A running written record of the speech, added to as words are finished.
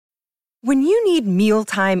When you need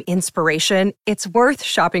mealtime inspiration, it's worth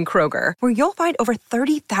shopping Kroger, where you'll find over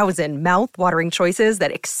 30,000 mouth-watering choices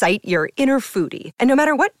that excite your inner foodie. And no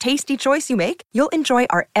matter what tasty choice you make, you'll enjoy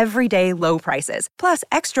our everyday low prices, plus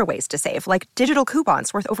extra ways to save, like digital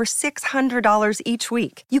coupons worth over $600 each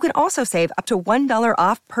week. You can also save up to $1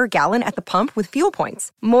 off per gallon at the pump with fuel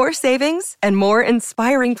points. More savings and more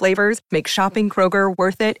inspiring flavors make shopping Kroger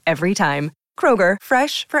worth it every time. Kroger,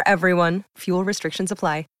 fresh for everyone. Fuel restrictions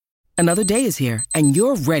apply. Another day is here, and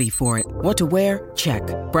you're ready for it. What to wear? Check.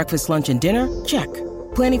 Breakfast, lunch, and dinner? Check.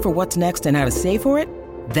 Planning for what's next and how to save for it?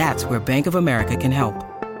 That's where Bank of America can help.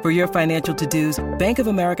 For your financial to-dos, Bank of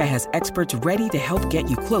America has experts ready to help get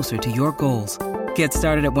you closer to your goals. Get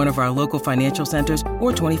started at one of our local financial centers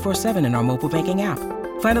or 24/7 in our mobile banking app.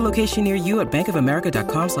 Find a location near you at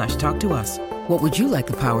bankofamerica.com/talktous. What would you like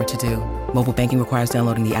the power to do? Mobile banking requires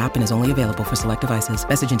downloading the app and is only available for select devices.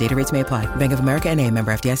 Message and data rates may apply. Bank of America N.A.,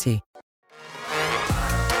 member FDIC.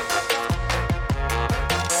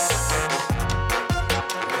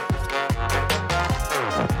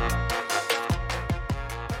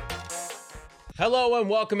 Hello and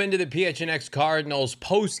welcome into the PHNX Cardinals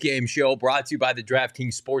post-game show brought to you by the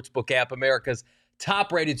DraftKings Sportsbook app, America's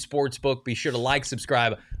top-rated sportsbook. Be sure to like,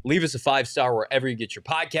 subscribe, leave us a 5-star wherever you get your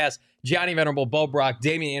podcast. Johnny Venerable, Bo Brock,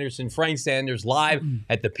 Damian Anderson, Frank Sanders live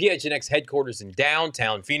at the PHNX headquarters in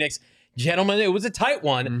downtown Phoenix. Gentlemen, it was a tight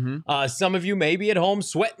one. Some of you may be at home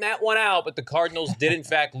sweating that one out, but the Cardinals did in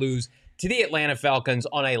fact lose to the Atlanta Falcons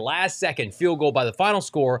on a last-second field goal by the final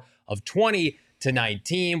score of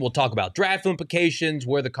 20-19. We'll talk about draft implications,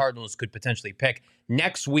 where the Cardinals could potentially pick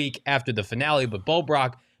next week after the finale. But Bo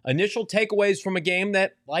Brock, initial takeaways from a game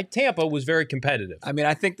that, like Tampa, was very competitive. I mean,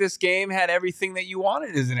 I think this game had everything that you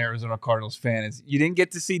wanted as an Arizona Cardinals fan. You didn't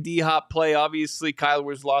get to see D-Hop play. Obviously, Kyler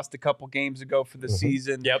was lost a couple games ago for the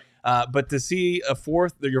season. Yep. But to see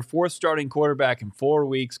your fourth starting quarterback in 4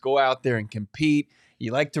 weeks go out there and compete,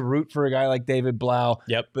 you like to root for a guy like David Blau,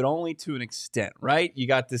 but only to an extent, right? You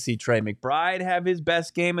got to see Trey McBride have his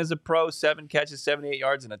best game as a pro, 7 catches, 78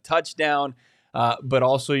 yards, and a touchdown. But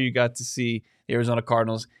also you got to see the Arizona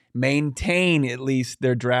Cardinals maintain at least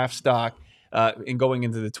their draft stock in going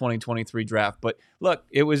into the 2023 draft. But look,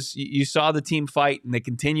 you saw the team fight, and they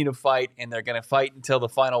continue to fight, and they're going to fight until the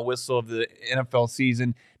final whistle of the NFL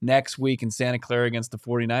season next week in Santa Clara against the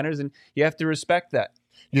 49ers, and you have to respect that.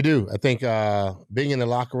 You do. I think being in the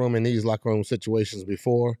locker room, in these locker room situations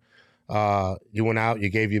before, you went out, you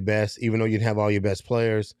gave your best, even though you didn't have all your best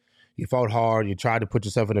players. You fought hard. You tried to put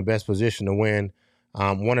yourself in the best position to win.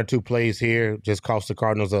 1 or 2 plays here just cost the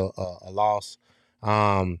Cardinals a loss.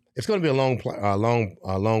 It's going to be a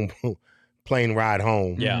long plane ride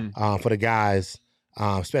home for the guys,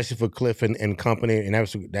 especially for Cliff and company, and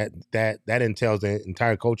that entails the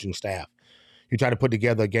entire coaching staff. You try to put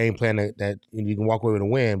together a game plan that you can walk away with a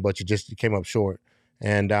win, but you came up short.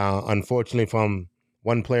 And unfortunately, from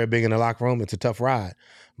one player being in the locker room, it's a tough ride.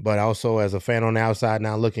 But also, as a fan on the outside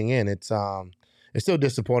now looking in, it's still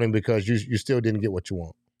disappointing because you still didn't get what you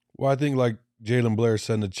want. Well, I think like Jalen Blair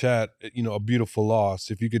said in the chat, a beautiful loss.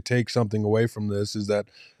 If you could take something away from this, is that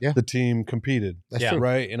the team competed. That's true.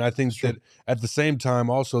 Right? And I think that at the same time,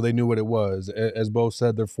 also, they knew what it was. As Bo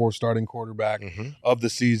said, their 4th starting quarterback of the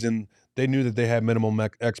season. They knew that they had minimum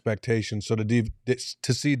expectations. So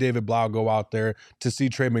to see David Blau go out there, to see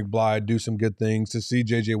Trey McBride do some good things, to see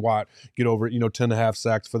J.J. Watt get over 10.5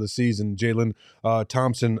 sacks for the season. Jalen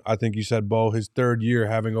Thompson, I think you said, Bo, his 3rd year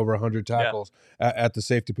having over 100 tackles at the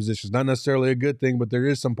safety positions. Not necessarily a good thing, but there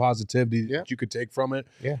is some positivity that you could take from it.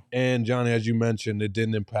 Yeah. And Johnny, as you mentioned, it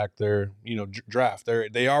didn't impact their draft.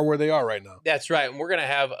 They are where they are right now. That's right. And we're going to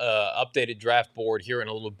have an updated draft board here in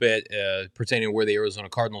a little bit pertaining to where the Arizona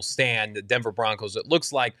Cardinals stand. The Denver Broncos, it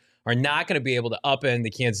looks like, are not going to be able to upend the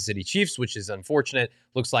Kansas City Chiefs, which is unfortunate.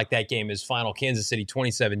 Looks like that game is final. Kansas City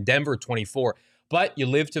 27, Denver 24. But you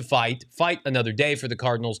live to fight another day for the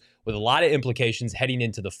Cardinals with a lot of implications heading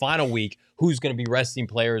into the final week. Who's going to be resting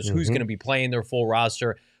players? Who's going to be playing their full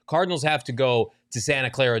roster? Cardinals have to go to Santa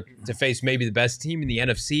Clara to face maybe the best team in the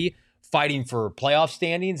NFC, fighting for playoff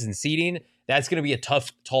standings and seeding. That's going to be a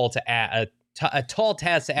tall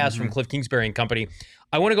task to ask from Cliff Kingsbury and company.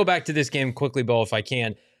 I want to go back to this game quickly, Bo, if I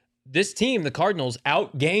can. This team, the Cardinals,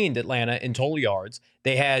 outgained Atlanta in total yards.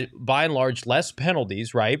 They had, by and large, less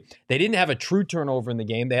penalties, right? They didn't have a true turnover in the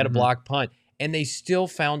game. They had a blocked punt, and they still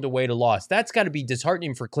found a way to lose. That's got to be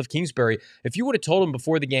disheartening for Cliff Kingsbury. If you would have told him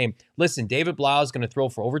before the game, listen, David Blau is going to throw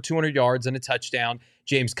for over 200 yards and a touchdown.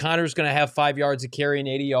 James Conner is going to have 5 yards of carry and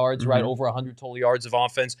 80 yards, right? Over 100 total yards of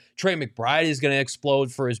offense. Trey McBride is going to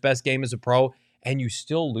explode for his best game as a pro. and you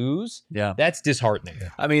still lose, Yeah. that's disheartening.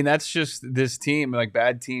 I mean, that's just this team. Like,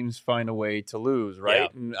 bad teams find a way to lose, right?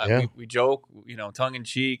 Yeah. And we joke, tongue in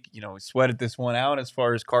cheek, we sweated this one out as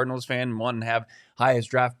far as Cardinals fan, wanting to have highest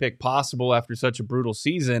draft pick possible after such a brutal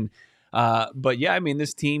season. But yeah, I mean,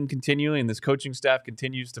 this team continually and this coaching staff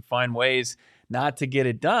continues to find ways not to get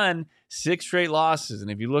it done. 6 straight losses. And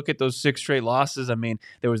if you look at those 6 straight losses, I mean,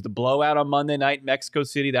 there was the blowout on Monday night in Mexico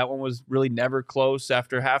City. That one was really never close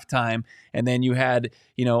after halftime. And then you had,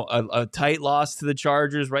 a tight loss to the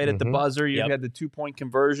Chargers right at the buzzer. You had the 2-point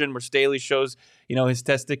conversion where Staley shows, his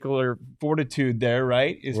testicular fortitude there,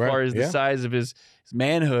 right? As far as the size of his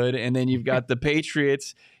manhood. And then you've got the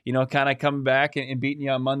Patriots, kind of coming back and beating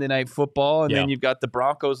you on Monday Night Football. And then you've got the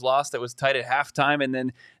Broncos loss that was tight at halftime. And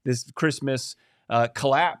then this Christmas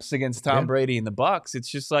collapse against Tom Brady and the Bucs. It's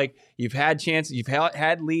just like you've had chances, you've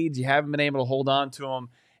had leads, you haven't been able to hold on to them.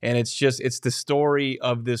 And it's the story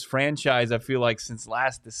of this franchise, I feel like, since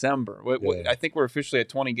last December. I think we're officially at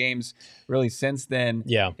 20 games really since then.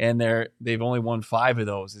 Yeah. And they've only won 5 of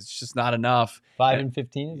those. It's just not enough.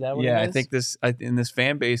 5-15, is that what it is? Yeah, I think this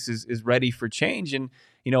fan base is ready for change. And,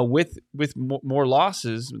 with more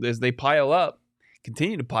losses, as they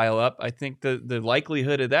continue to pile up, I think the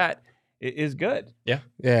likelihood of that is good. Yeah.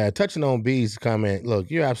 Yeah. Touching on B's comment, look,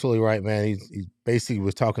 you're absolutely right, man. He basically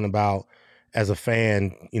was talking about, as a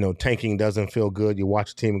fan, tanking doesn't feel good. You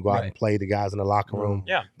watch a team go out and play. The guys in the locker room,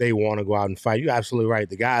 they want to go out and fight. You're absolutely right.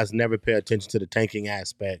 The guys never pay attention to the tanking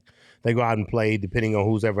aspect. They go out and play depending on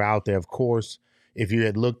who's ever out there. Of course, if you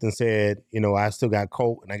had looked and said, I still got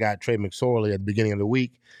Colt and I got Trey McSorley at the beginning of the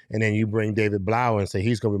week, and then you bring David Blau and say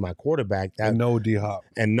he's going to be my quarterback. And no D-Hop.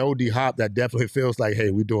 That definitely feels like,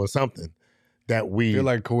 hey, we're doing something that we feel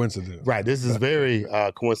like coincidence. Right. This is very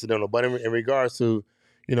coincidental. But in regards to,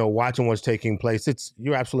 watching what's taking place,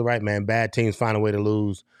 you're absolutely right, man. Bad teams find a way to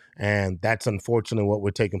lose, and that's unfortunately what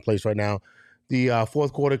we're taking place right now. The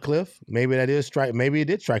fourth quarter cliff, maybe that is strike. Maybe it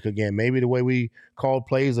did strike again. Maybe the way we called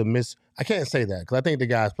plays a miss. I can't say that because I think the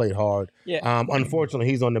guys played hard. Yeah. Unfortunately,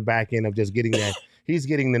 he's on the back end of just getting that. He's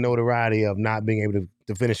getting the notoriety of not being able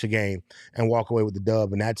to finish a game and walk away with the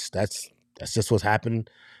dub, and that's just what's happened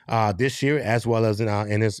this year as well as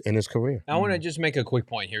in his career. I want to just make a quick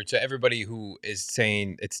point here to everybody who is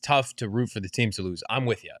saying it's tough to root for the team to lose. I'm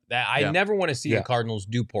with you. I never want to see the Cardinals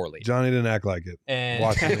do poorly. Johnny didn't act like it. And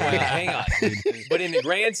hang on. But in the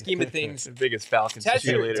grand scheme of things, the biggest Falcons test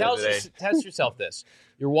yourself this.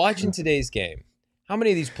 You're watching today's game. How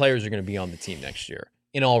many of these players are going to be on the team next year?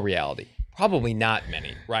 In all reality, probably not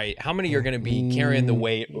many, right? How many are going to be carrying the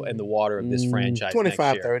weight and the water of this franchise 25,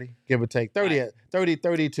 next year? 30, give or take. 30,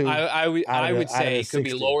 32. I would say it could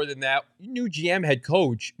be lower than that. New GM head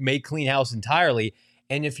coach may clean house entirely.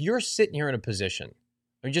 And if you're sitting here in a position,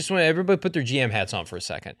 I just want everybody put their GM hats on for a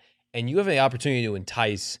second, and you have the opportunity to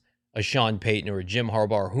entice a Sean Payton or a Jim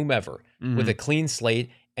Harbaugh or whomever with a clean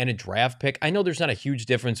slate and a draft pick. I know there's not a huge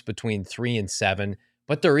difference between 3 and 7,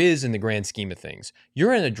 but there is in the grand scheme of things.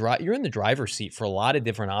 You're in the driver's seat for a lot of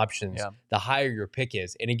different options the higher your pick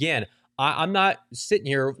is. And again, I'm not sitting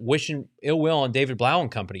here wishing ill will on David Blau and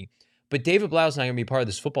company, but David Blau's not going to be part of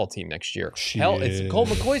this football team next year. Hell, Colt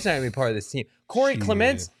McCoy's not going to be part of this team. Corey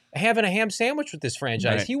Clement's having a ham sandwich with this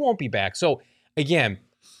franchise. Right. He won't be back. So again,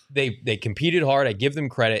 they competed hard. I give them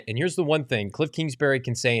credit. And here's the one thing Cliff Kingsbury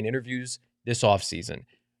can say in interviews this offseason.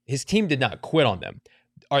 His team did not quit on them.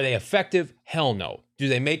 Are they effective? Hell no. Do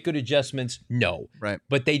they make good adjustments? No. Right.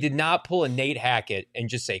 But they did not pull a Nate Hackett and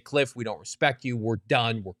just say, Cliff, we don't respect you. We're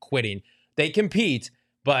done. We're quitting. They compete,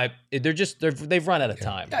 but they've run out of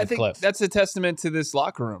time. Yeah, I think Cliff. That's a testament to this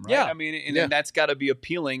locker room, right? Yeah. I mean, and that's got to be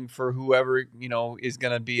appealing for whoever, is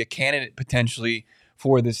going to be a candidate potentially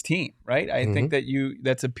for this team, right? I think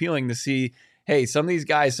that's appealing to see, hey, some of these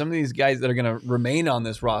guys that are going to remain on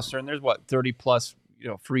this roster, and there's 30 plus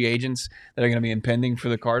free agents that are going to be impending for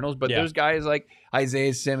the Cardinals. But there's guys like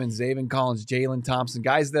Isaiah Simmons, Zaven Collins, Jalen Thompson,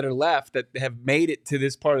 guys that are left that have made it to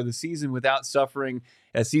this part of the season without suffering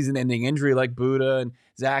a season-ending injury like Buddha and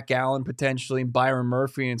Zach Allen potentially and Byron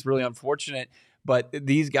Murphy. And it's really unfortunate. But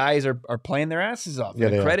these guys are playing their asses off.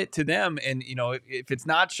 And credit to them. And, if it's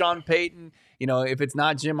not Sean Payton, if it's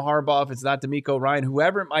not Jim Harbaugh, if it's not DeMeco Ryan,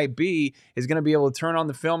 whoever it might be is going to be able to turn on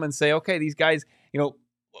the film and say, okay, these guys,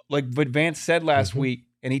 like what Vance said last week,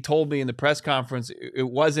 and he told me in the press conference, it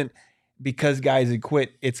wasn't because guys had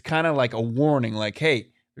quit. It's kind of like a warning, like, hey,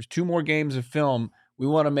 there's 2 more games of film. we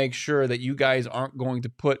want to make sure that you guys aren't going to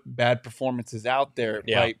put bad performances out there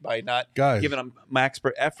by not giving them max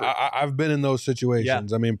effort. I've been in those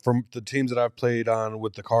situations. I mean, from the teams that I've played on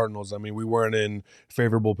with the Cardinals, I mean, we weren't in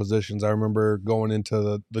favorable positions. I remember going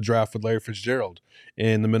into the draft with Larry Fitzgerald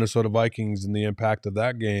and the Minnesota Vikings and the impact of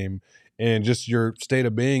that game. And just your state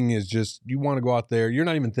of being is just, you want to go out there. You're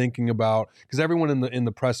not even thinking about, because everyone in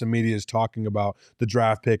the press and media is talking about the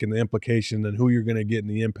draft pick and the implication and who you're going to get and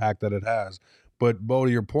the impact that it has. But, Bo,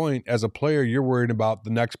 to your point, as a player, you're worried about the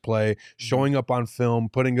next play, showing up on film,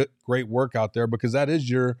 putting a great work out there, because that is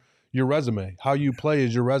your resume. How you play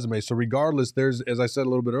is your resume. So regardless, there's, as I said a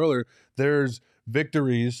little bit earlier, there's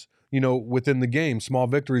victories, within the game, small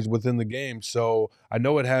victories within the game. So I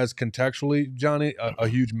know it has contextually, Johnny, a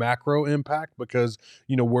huge macro impact, because,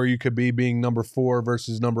 where you could be being number 4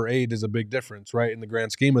 versus number 8 is a big difference, right, in the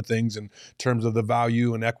grand scheme of things in terms of the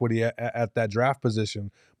value and equity at that draft position.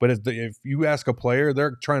 But if you ask a player,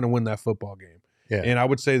 they're trying to win that football game. Yeah. And I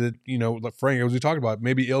would say that, like Frank, as we talked about,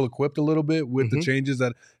 maybe ill-equipped a little bit with the changes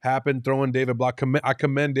that happened, throwing David Blau. I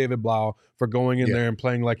commend David Blau for going in there and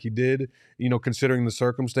playing like he did, considering the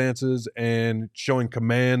circumstances and showing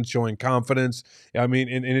command, showing confidence. I mean,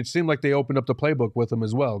 and it seemed like they opened up the playbook with him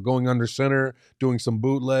as well, going under center, doing some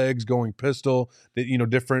bootlegs, going pistol,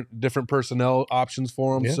 different personnel options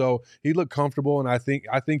for him. Yeah. So he looked comfortable, and I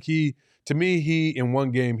think he – to me, in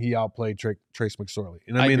one game, he outplayed Trace McSorley.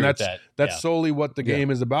 And I mean, that's solely what the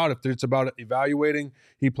game is about. If it's about evaluating,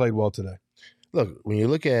 he played well today. Look, when you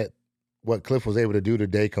look at what Cliff was able to do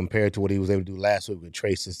today compared to what he was able to do last week with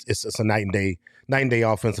Trace, it's a night and day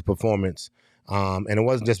offensive performance. And it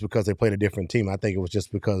wasn't just because they played a different team. I think it was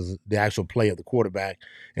just because the actual play of the quarterback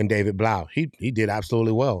and David Blau. He did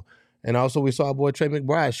absolutely well. And also we saw our boy Trey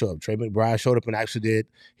McBride show up. Trey McBride showed up and actually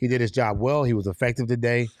did his job well. He was effective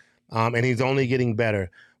today. And he's only getting better.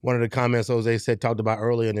 One of the comments Jose talked about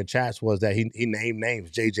earlier in the chats was that he named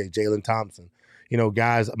names, Jalen Thompson,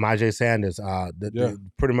 guys, Myjai Sanders,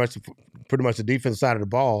 pretty much the defensive side of the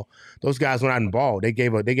ball. Those guys went out and balled. They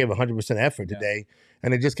gave 100% effort today,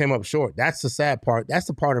 and it just came up short. That's the sad part. That's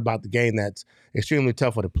the part about the game that's extremely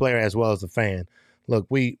tough for the player as well as the fan. Look,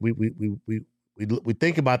 we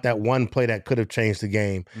think about that one play that could have changed the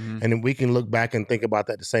game, and then we can look back and think about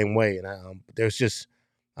that the same way. And there's just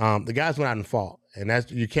the guys went out and fought, and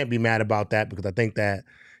you can't be mad about that, because I think that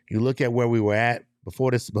you look at where we were at before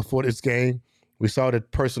this game. We saw the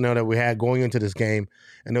personnel that we had going into this game,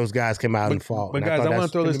 and those guys came out and fought. But guys, I want to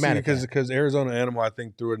throw this to you because Arizona Animal, I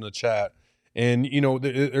think, threw it in the chat, and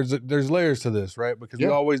there's layers to this, right? Because we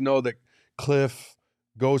always know that Cliff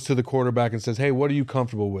goes to the quarterback and says, "Hey, what are you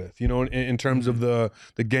comfortable with?" In terms of the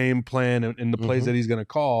game plan and the plays that he's going to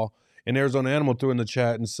call. And Arizona Animal threw in the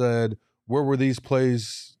chat and said, where were these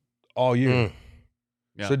plays all year?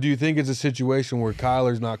 Yeah. So do you think it's a situation where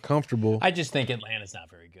Kyler's not comfortable? I just think Atlanta's not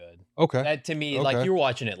very good. Okay. That, to me, like, you're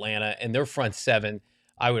watching Atlanta, and their front seven,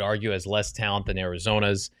 I would argue, has less talent than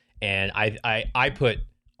Arizona's. And I put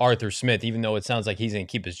Arthur Smith, even though it sounds like he's going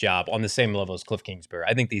to keep his job, on the same level as Cliff Kingsbury.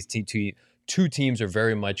 I think these two teams are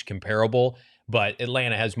very much comparable, but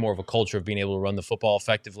Atlanta has more of a culture of being able to run the football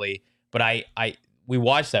effectively. But we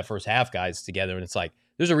watched that first half, guys, together, and it's like,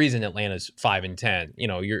 there's a reason Atlanta's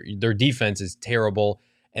 5-10. Their defense is terrible,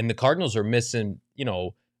 and the Cardinals are missing,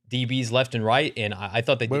 DBs left and right. And I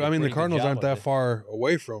thought they did. But the Cardinals aren't that far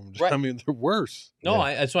away from. Right. I mean, they're worse. No,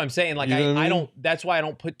 that's what I'm saying. Like, I don't. That's why I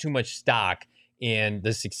don't put too much stock in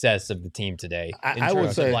the success of the team today. I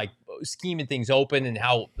would say, like, scheming things open and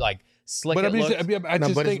how slick it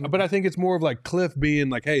looks. But I think it's more of like Cliff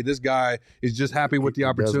being like, hey, this guy is just happy with the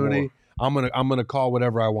opportunity. I'm gonna call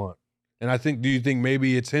whatever I want. And do you think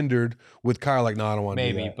maybe it's hindered with Kyle? Like, no, I don't want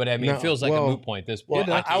to do that. But I mean, it feels like a moot point at this point.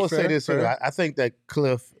 Well, I would say this here. I think that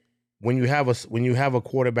Cliff, when you have a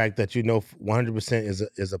quarterback that 100%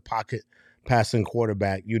 is a pocket passing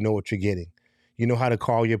quarterback, you know what you're getting. You know how to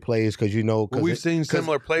call your plays because we've seen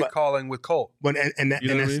similar play calling with Colt. But and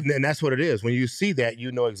that's what it is. When you see that,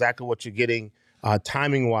 you know exactly what you're getting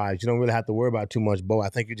timing wise. You don't really have to worry about too much, Bo. I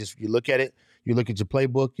think you look at it. You look at your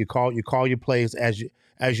playbook. You call your plays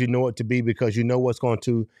as you know it to be, because you know what's going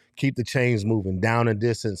to keep the chains moving down a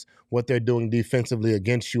distance, what they're doing defensively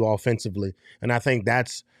against you offensively. And I think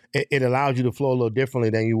it allows you to flow a little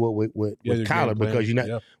differently than you would with Kyler, because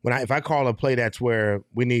if I call a play that's where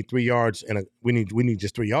we need 3 yards and we need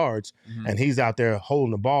just 3 yards, and he's out there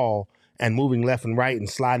holding the ball and moving left and right and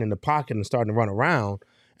sliding in the pocket and starting to run around,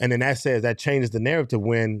 and then that changes the narrative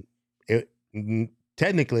when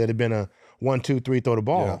technically it'd have been a 1, 2, 3 throw the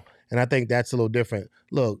ball. Yeah. And I think that's a little different.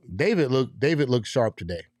 Look, David looked sharp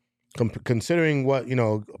today. Considering what,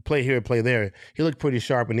 play here, play there, he looked pretty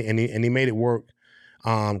sharp and he made it work.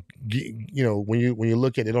 When you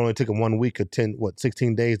look at it, only took him 1 week or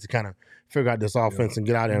 16 days to kind of figure out this offense and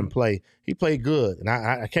get out there and play. He played good, and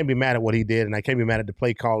I can't be mad at what he did, and I can't be mad at the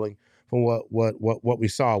play calling from what we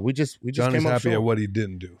saw. We just John came is up happy short. at what he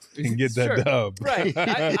didn't do and get that Sure. dub. Right.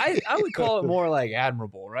 I would call it more like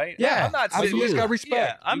admirable, right? Yeah, I'm not You saying just got respect.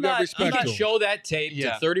 Yeah, I'm You got not. respect. You I'm can not show that tape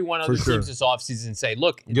Yeah. to 31 For other sure. teams this offseason and say,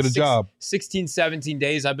 look, in Get a job. 16, 17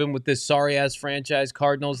 days, I've been with this sorry-ass franchise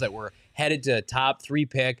Cardinals that were headed to a top 3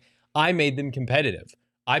 pick. I made them competitive.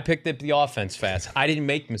 I picked up the offense fast. I didn't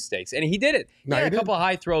make mistakes. And he did it. No, he he had a did. couple of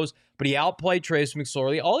high throws, but he outplayed Trace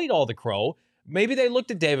McSorley. I'll eat all the crow. Maybe they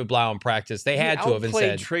looked at David Blau in practice. They had to have and outplayed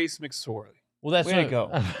said, Trace McSorley. well, that's Way to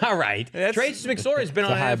what, go. All right. That's- Trace McSorley's been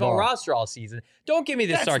on It's a high an NFL bar. roster all season. Don't give me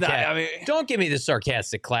this That's not- sarcastic. I mean- Don't give me this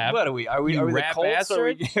sarcastic clap. What are we? Are we You the rat Colts? Are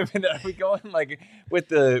we going like with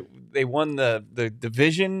they won the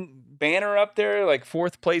division banner up there, like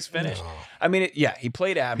 4th place finish? No. I mean, he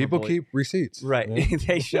played admirably. People keep receipts. Right. Yeah.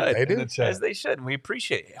 They should. They do. As they should. And we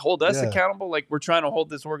appreciate it. Hold us Yeah. accountable like we're trying to hold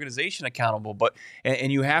this organization accountable. But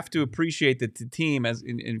and you have to appreciate that the team, as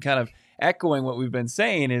in kind of echoing what we've been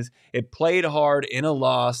saying, is it played hard in a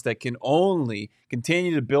loss that can only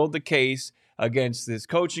continue to build the case against this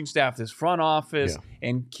coaching staff, this front office,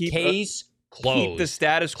 and keep Case closed. keep the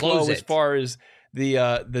status quo Close as it. far as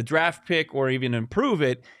the draft pick or even improve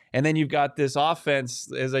it. And then you've got this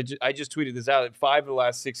offense, as I just tweeted this out, 5 of the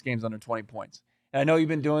last 6 games under 20 points. And I know you've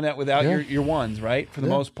been doing that without Yeah. your ones, right, for the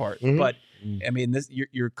Yeah. most part. Mhm. But I mean, this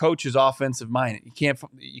your coach is offensive minded.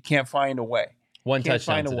 You can't find a way. One Can't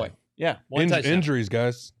touchdown find a today. way. Yeah. One touchdown. Injuries,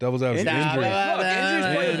 guys. Devil's advocate. Stop. Injuries. Look,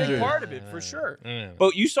 injuries play a big Injuries. part of it for sure. Mm.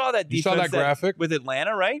 But you saw that defense. You saw that graphic? with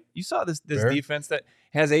Atlanta, right? You saw this Fair. defense that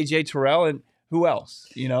has AJ Terrell and who else?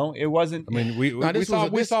 You know, it wasn't. I mean, we Now, this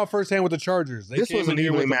saw firsthand with the Chargers. They This came was in an here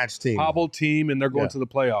evenly with a matched team. hobbled team, and they're going Yeah. to the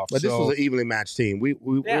playoffs. But this So- was an evenly matched team. Yeah,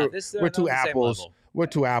 We're they're two on the same apples. level. We're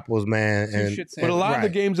 2 apples, man. Two And shits But a lot of the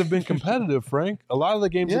Right. games have been competitive, Frank. A lot of the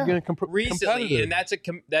games have Yeah. been Recently, competitive.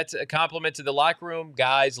 and that's a compliment to the locker room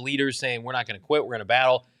guys, leaders saying we're not going to quit, we're going to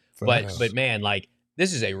battle. But Facts. man, like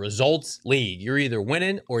this is a results league. You're either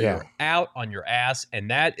winning or Yeah. you're out on your ass, and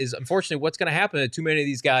that is unfortunately what's going to happen to too many of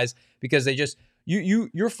these guys because they just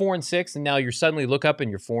you're 4-6, and now you suddenly look up and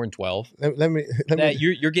you're 4-12. let me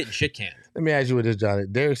You're getting shit canned. Let me ask you with this, Johnny.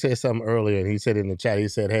 Derek said something earlier, and he said in the chat, he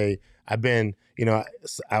said, hey, I've been,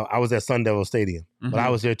 I was at Sun Devil Stadium, but I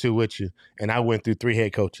was there too with you, and I went through 3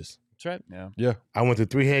 head coaches. That's right. yeah. I went through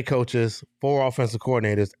 3 head coaches, 4 offensive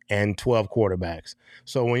coordinators, and 12 quarterbacks.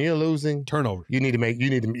 So when you're losing, Turnover. you need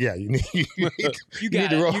to You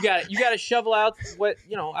got to shovel out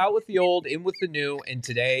out with the old, in with the new. And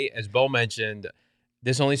today, as Bo mentioned,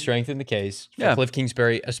 this only strengthened the case for Yeah. Cliff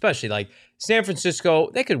Kingsbury, especially like San Francisco.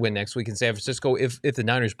 They could win next week in San Francisco if the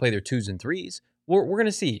Niners play their 2s and 3s. We're going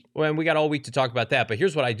to see. And we got all week to talk about that. But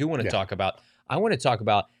here's what I do want to talk about. I want to talk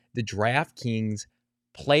about the DraftKings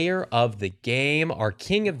player of the game, our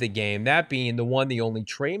king of the game, that being the one, the only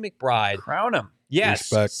Trey McBride. Crown him. Yes,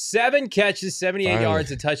 Respect. 7 catches, 78 Finally.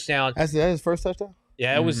 yards, a touchdown. That's his first touchdown?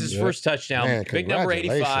 Yeah, it was his Yeah. first touchdown. Man, Big number 85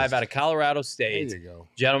 congratulations. out of Colorado There State. you go.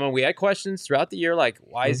 Gentlemen, we had questions throughout the year like,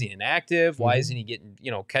 why is he inactive? Why isn't he getting,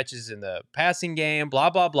 catches in the passing game? Blah,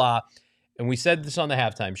 blah, blah. And we said this on the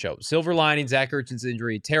halftime show. Silver lining, Zach Ertzen's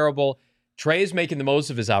injury, terrible. Trey is making the most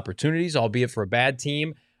of his opportunities, albeit for a bad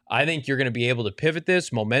team. I think you're going to be able to pivot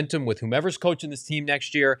this momentum with whomever's coaching this team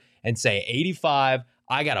next year and say 85,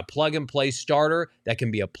 I got a plug-and-play starter that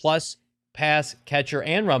can be a plus pass catcher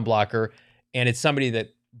and run blocker, and it's somebody that,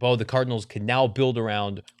 Bo, the Cardinals can now build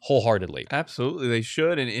around wholeheartedly. Absolutely, they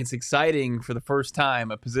should, and it's exciting for the first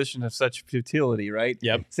time, a position of such futility, right?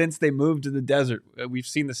 Yep. Since they moved to the desert, we've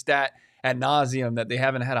seen the stat ad nauseum that they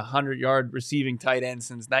haven't had a 100-yard receiving tight end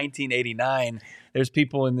since 1989. There's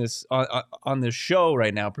people in this on this show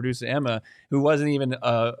right now, producer Emma, who wasn't even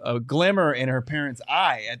a glimmer in her parents'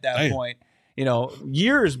 eye at that Damn. point.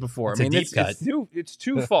 Years before. It's a deep cut. It's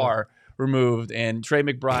too far removed. And Trey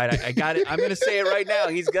McBride, I got it. I'm going to say it right now.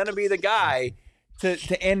 He's going to be the guy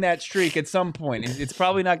to end that streak at some point. It's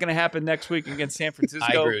probably not going to happen next week against San Francisco.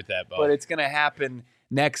 I agree with that, Bo. But it's going to happen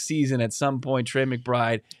next season at some point. Trey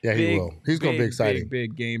McBride. Yeah, he will. He's going to be exciting.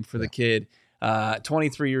 Big game for the kid.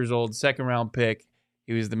 23 years old, 2nd round pick.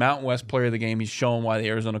 He was the Mountain West player of the game. He's shown why the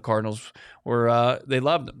Arizona Cardinals they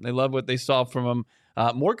loved him. They loved what they saw from him.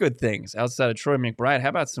 More good things outside of Troy McBride. How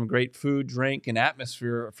about some great food, drink, and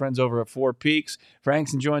atmosphere? Our friends over at Four Peaks.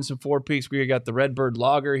 Frank's enjoying some Four Peaks. We got the Redbird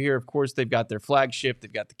Lager here. Of course, they've got their flagship.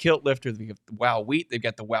 They've got the Kilt Lifter. They've got the Wow Wheat. They've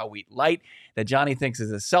got the Wow Wheat Light that Johnny thinks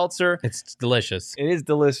is a seltzer. It's delicious. It is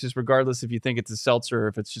delicious, regardless if you think it's a seltzer or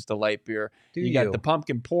if it's just a light beer. You got the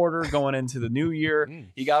Pumpkin Porter going into the new year.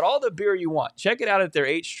 You got all the beer you want. Check it out at their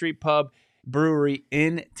 8th Street Pub Brewery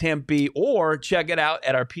in Tempe, or check it out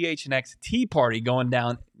at our PHNX Tea Party going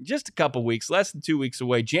down just a couple weeks, less than 2 weeks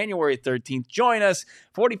away, January 13th. Join us,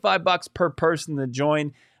 $45 per person to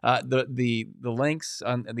join. The links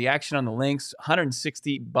on the action on the links,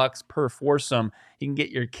 $160 per foursome. You can get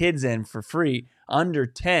your kids in for free, under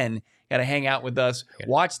 10. Got to hang out with us.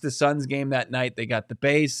 Watch the Suns game that night. They got the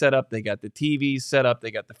bays set up. They got the TVs set up. They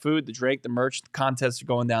got the food, the drink, the merch. The contests are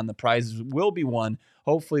going down. The prizes will be won,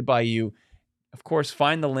 hopefully by you. Of course,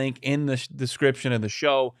 find the link in the description of the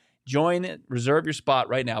show. Join it. Reserve your spot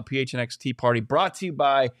right now. PHNX Tea Party, brought to you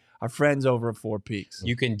by our friends over at Four Peaks.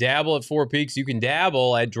 You can dabble at Four Peaks. You can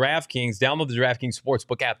dabble at DraftKings. Download the DraftKings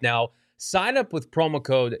Sportsbook app now. Sign up with promo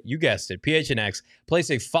code, you guessed it, PHNX. Place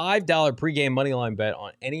a $5 pregame moneyline bet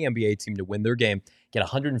on any NBA team to win their game. Get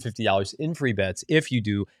 $150 in free bets if you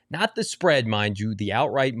do. Not the spread, mind you, the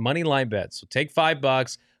outright moneyline bet. So take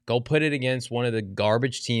 $5. Go put it against one of the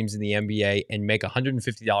garbage teams in the NBA and make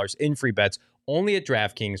 $150 in free bets only at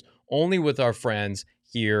DraftKings, only with our friends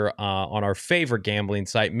here on our favorite gambling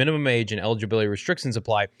site. Minimum age and eligibility restrictions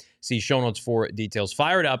apply. See show notes for details.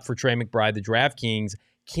 Fired up for Trey McBride, the DraftKings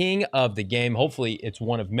king of the game. Hopefully it's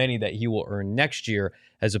one of many that he will earn next year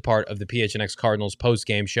as a part of the PHNX Cardinals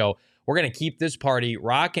post-game show. We're going to keep this party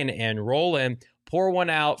rocking and rolling. Pour one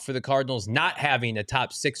out for the Cardinals not having a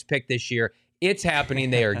top 6 pick this year. It's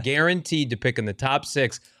happening. They are guaranteed to pick in the top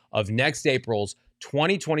 6 of next April's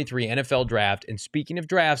 2023 NFL Draft. And speaking of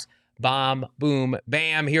drafts, bomb, boom,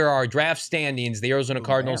 bam, here are our draft standings. The Arizona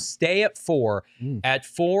Cardinals stay at 4 at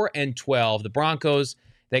 4-12. The Broncos,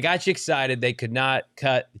 they got you excited. They could not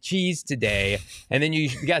cut the cheese today. And then you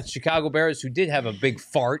got the Chicago Bears, who did have a big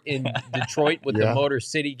fart in Detroit with the Motor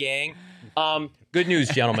City gang. Good news,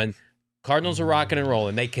 gentlemen. Cardinals are rocking and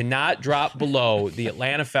rolling. They cannot drop below the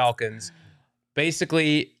Atlanta Falcons.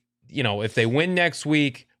 Basically, you know, if they win next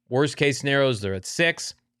week, worst case scenarios, they're at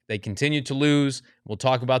 6. They continue to lose. We'll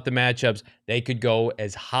talk about the matchups. They could go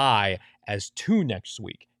as high as 2 next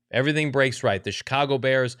week. Everything breaks right. The Chicago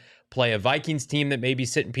Bears play a Vikings team that may be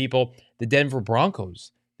sitting people. The Denver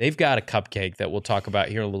Broncos, they've got a cupcake that we'll talk about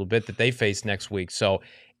here in a little bit that they face next week. So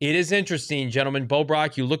it is interesting, gentlemen. Bo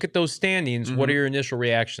Brock, you look at those standings. What are your initial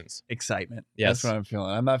reactions? Excitement. Yes. That's what I'm feeling.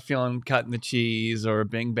 I'm not feeling cutting the cheese or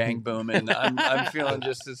bing, bang, booming. I'm feeling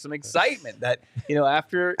just some excitement that, you know,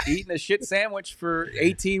 after eating a shit sandwich for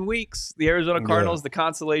 18 weeks, the Arizona Cardinals, the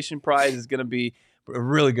consolation prize is going to be a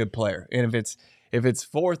really good player. And if it's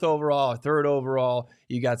 4th overall or 3rd overall,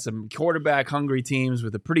 you got some quarterback hungry teams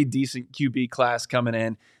with a pretty decent QB class coming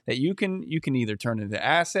in that you can either turn into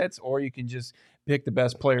assets or you can just pick the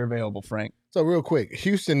best player available, Frank. So real quick,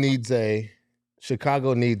 Houston needs a,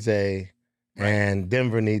 Chicago needs a, and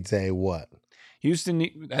Denver needs a what? Houston,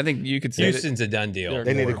 I think you could say Houston's a done deal.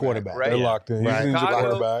 They need a quarterback. Right? They're locked in. Right. Houston's a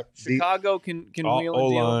quarterback. Chicago can wheel and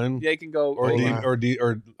O-line. deal. They can go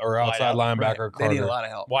Or outside linebacker Right. Carter. They need a lot of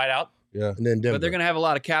help. Wide out. Yeah. And then Denver. But they're going to have a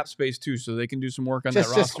lot of cap space too, so they can do some work on that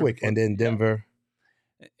roster. Just quick. And then Denver.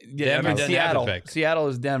 Denver doesn't Seattle. have a pick. Seattle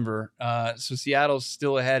is Denver. So Seattle's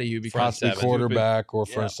still ahead of you because Front seven. Quarterback or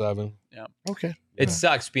front 7. Okay. It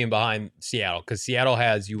sucks being behind Seattle because Seattle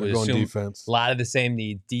has, you would They're going assume, defense. a lot of the same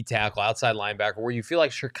needs, D tackle, outside linebacker, where you feel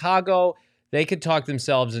like Chicago, they could talk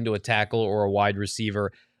themselves into a tackle or a wide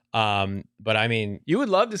receiver. But I mean, you would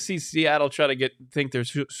love to see Seattle try to think they're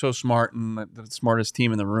so smart and the smartest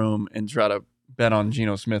team in the room and try to bet on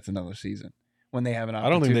Geno Smith another season when they have an opportunity. I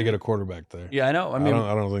don't think they get a quarterback there. Yeah, I know. I mean,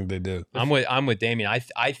 I don't think they do. I'm with Damien.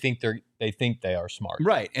 I think they think they are smart.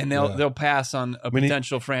 Right, and they'll pass on a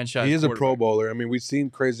potential franchise. He is a Pro Bowler. I mean, we've seen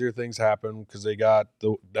crazier things happen because they got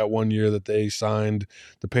that one year that they signed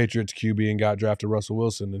the Patriots QB and got drafted Russell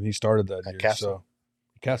Wilson, and he started that year. Castle.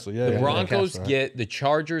 Castle, yeah. The Broncos Castle, right? get the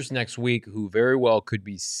Chargers next week, who very well could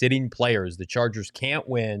be sitting players. The Chargers can't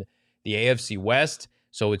win the AFC West,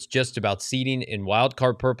 so it's just about seeding in wild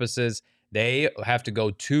card purposes. They have to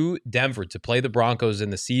go to Denver to play the Broncos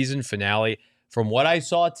in the season finale. From what I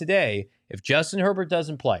saw today, if Justin Herbert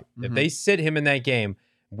doesn't play, if they sit him in that game,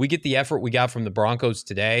 we get the effort we got from the Broncos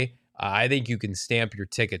today, I think you can stamp your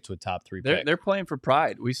ticket to a top 3 pick. They're playing for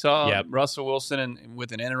pride. We saw Russell Wilson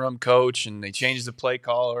with an interim coach, and they changed the play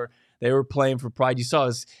caller. They were playing for pride. You saw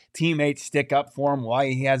his teammates stick up for him, why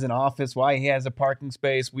he has an office, why he has a parking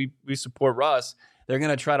space. We support Russ. They're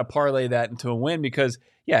going to try to parlay that into a win because,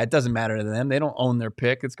 yeah, it doesn't matter to them. They don't own their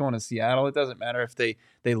pick. It's going to Seattle. It doesn't matter if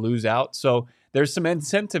they lose out. So there's some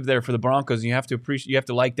incentive there for the Broncos. And you have to appreciate, you have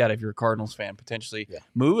to like that if you're a Cardinals fan, potentially. Yeah.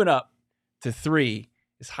 Moving up to 3,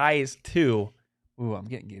 as high as 2. Ooh, I'm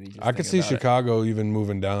getting giddy. I could see Chicago even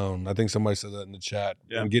moving down. I think somebody said that in the chat.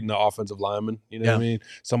 Yeah. And getting the offensive lineman. You know what I mean?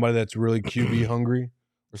 Somebody that's really QB hungry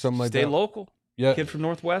or something like that. Stay local. Yeah. Kid from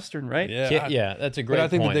Northwestern, right? Yeah, that's a great point. But I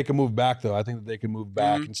think that they can move back, though. I think that they can move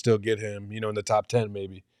back and still get him, in the top 10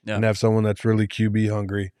 maybe. Yeah. And have someone that's really QB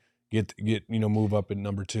hungry get move up in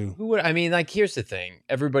number 2. Who would, I mean, like, here's the thing.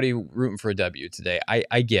 Everybody rooting for a W today.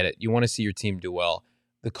 I get it. You want to see your team do well.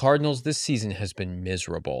 The Cardinals this season has been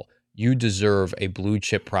miserable. You deserve a blue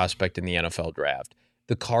chip prospect in the NFL draft.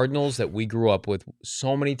 The Cardinals that we grew up with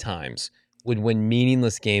so many times would win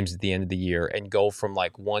meaningless games at the end of the year and go from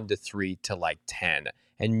like 1 to 3 to like 10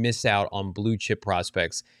 and miss out on blue chip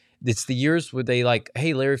prospects. It's the years where they like,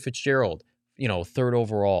 hey, Larry Fitzgerald, 3rd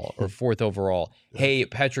overall or 4th overall. Hey,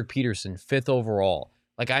 Patrick Peterson, 5th overall.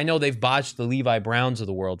 Like, I know they've botched the Levi Browns of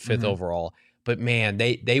the world, 5th overall, but man,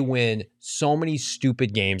 they win so many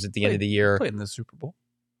stupid games at the end of the year. Played in the Super Bowl.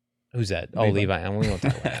 Who's that? Oh, Levi. And we won't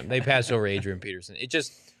talk about him. They passed over Adrian Peterson.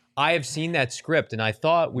 I have seen that script, and I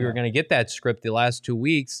thought we were going to get that script the last 2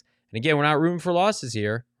 weeks. And again, we're not rooting for losses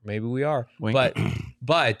here. Maybe we are. Wink.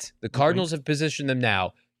 But the Cardinals have positioned them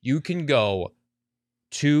now. You can go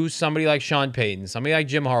to somebody like Sean Payton, somebody like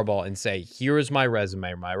Jim Harbaugh, and say, here is my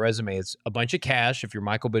resume. My resume is a bunch of cash if you're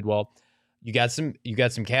Michael Bidwell. You got some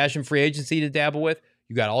cash in free agency to dabble with.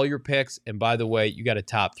 You got all your picks, and by the way, you got a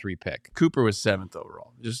top 3 pick. Cooper was 7th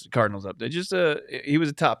overall. Just Cardinals up there. He was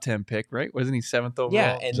a top 10 pick, right? Wasn't he 7th overall?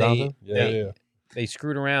 Yeah, and they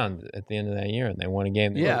screwed around at the end of that year, and they won a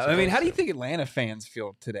game. Yeah, I mean, how do you think Atlanta fans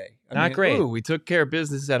feel today? Not great. We took care of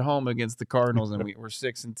business at home against the Cardinals, and we're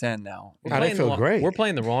 6-10 now. They feel great. We're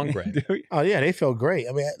playing the wrong Greg. Oh yeah, they feel great.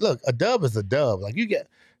 I mean, look, a dub is a dub. Like, you get.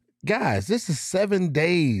 Guys, this is 7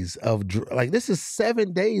 days of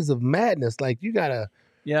madness. Like, you gotta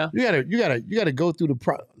go through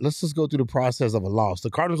let's just go through the process of a loss.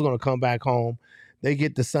 The Cardinals are gonna come back home. They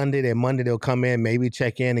get the Sunday, then Monday they'll come in, maybe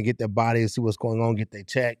check in and get their body and see what's going on, get their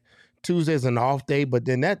check. Tuesday's an off day, but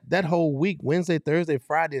then that whole week, Wednesday, Thursday,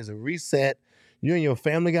 Friday is a reset. You and your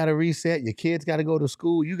family got to reset. Your kids got to go to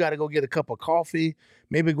school. You got to go get a cup of coffee,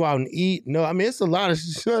 maybe go out and eat. No, I mean, it's a lot of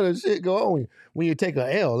shit go on when you take an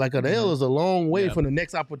L. Like, an L is a long way from the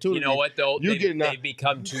next opportunity. You know what, though? They've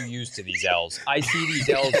become too used to these L's. I see these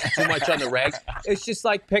L's too much on the regs. It's just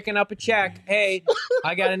like picking up a check. Hey,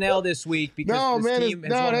 I got an L this week because this team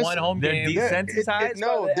has won one home game. They're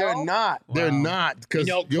desensitized. They're not. Wow. They're not, because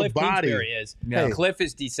your body. Kingsbury is. Yeah. Cliff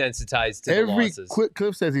is desensitized to the losses.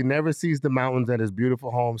 Cliff says he never sees the mountains at his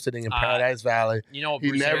beautiful home sitting in Paradise Valley. He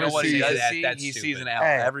never sees that. He sees an L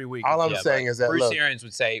every week. All I'm saying is that Bruce Arians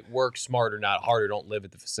would say, work smarter, not harder. Don't live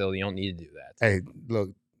at the facility. You don't need to do that. Hey,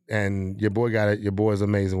 look, and your boy got it. Your boy's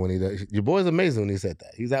amazing when he does. Your boy's amazing when he said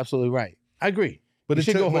that. He's absolutely right. I agree. But he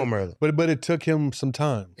should go home early. But it took him some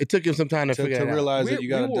time. It took him some time to figure it out. Realize that you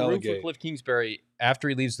got to delegate. We will root for Cliff Kingsbury after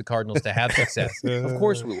he leaves the Cardinals to have success. Of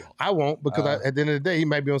course we will. I won't, because at the end of the day, he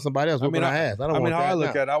might be on somebody else. I want that. I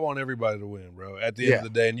look at it, I want everybody to win, bro. At the end of the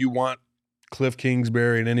day, and you want Cliff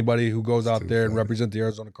Kingsbury and anybody who goes out there and represent the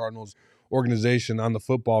Arizona Cardinals organization on the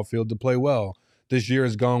football field to play well. This year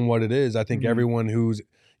has gone what it is. I think everyone who's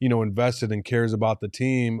invested and cares about the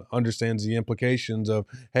team understands the implications of,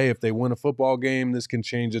 hey, if they win a football game, this can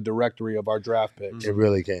change the directory of our draft picks. It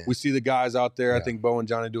really can. We see the guys out there. I think Bo and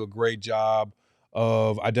Johnny do a great job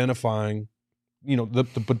of identifying, the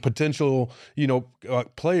potential,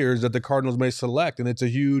 players that the Cardinals may select. And it's a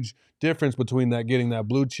huge difference between that, getting that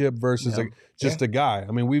blue chip versus just a guy.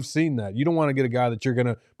 I mean, we've seen that. You don't want to get a guy that you're going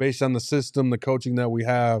to, based on the system, the coaching that we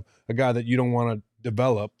have, a guy that you don't want to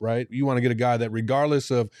develop, right? You want to get a guy that,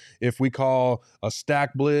 regardless of if we call a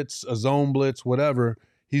stack blitz, a zone blitz, whatever,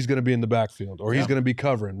 he's going to be in the backfield or he's going to be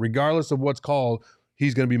covering. Regardless of what's called,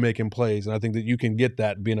 he's going to be making plays. And I think that you can get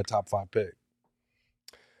that being a top 5 pick.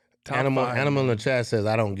 Animal in the chat says,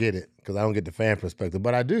 I don't get it because I don't get the fan perspective,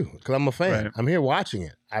 but I do because I'm a fan. Right. I'm here watching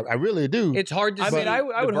it. I really do. It's hard to see.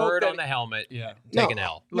 I would bird on the helmet. Yeah, take an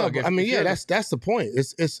L. Look, that's the point.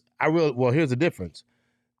 Here's the difference.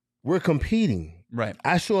 We're competing. Right.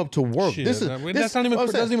 I show up to work. Doesn't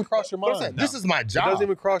even cross your mind. This is my job. It doesn't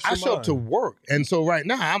even cross your mind. I show up to work, and so right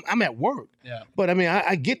now I'm at work. Yeah. But I mean,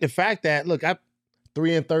 I get the fact that look, I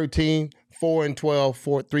 3-13,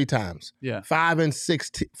 4-12, 3 times. Yeah.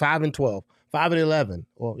 5-16, 5-12, 5-11.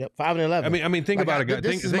 Well, yep, 5-11. I mean, think about it,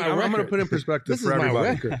 guys. I'm going to put in perspective for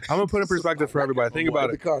everybody. I'm going to put in perspective for everybody. Think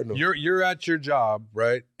about it. You're at your job,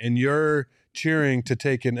 right? And you're cheering to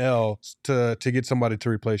take an L to get somebody to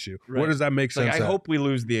replace you. Right. Where does that make sense? I hope we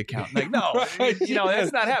lose the account. Like, no, right?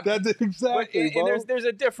 That's not happening. That's exactly. And there's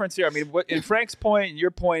a difference here. I mean, in Frank's point and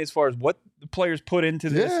your point, as far as what the players put into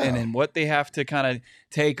this and then what they have to kind of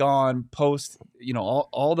take on post,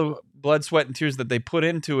 all the blood, sweat, and tears that they put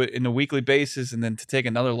into it in a weekly basis, and then to take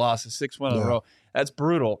another loss of 6-1 in a row, that's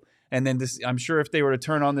brutal. And then I'm sure if they were to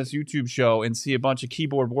turn on this YouTube show and see a bunch of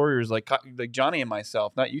keyboard warriors like Johnny and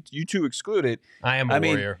myself, not you two excluded. I am a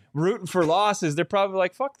warrior. Rooting for losses, they're probably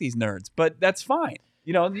like, fuck these nerds. But that's fine.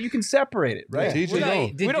 You can separate it, right? Yeah.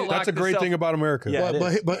 That's a great thing about America. Yeah,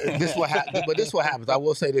 but this what happens. But this what happens. I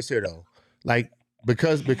will say this here though, like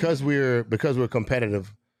because we're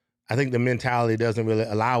competitive, I think the mentality doesn't really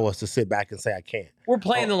allow us to sit back and say I can't. We're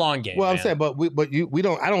playing the long game. Well, I'm saying, but we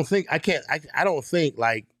don't. I don't think I can't. I don't think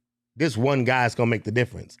like this one guy is gonna make the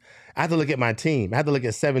difference. I have to look at my team. I have to look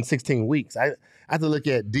at 16 weeks. I have to look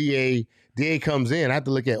at DA. DA comes in. I have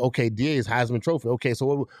to look at DA's Heisman Trophy. Okay,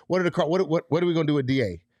 so what are we gonna do with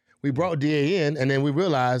DA? We brought DA in, and then we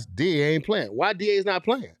realized DA ain't playing. Why DA is not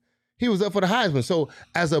playing? He was up for the Heisman. So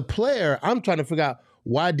as a player, I'm trying to figure out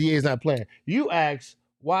why DA is not playing. You ask,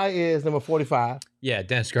 why is number 45? Yeah,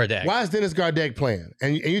 Dennis Gardeck. Why is Dennis Gardeck playing?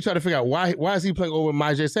 And you try to figure out why is he playing over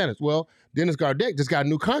Myjai Sanders? Well, Dennis Gardeck just got a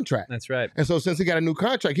new contract. That's right. And so since he got a new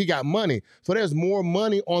contract, he got money. So there's more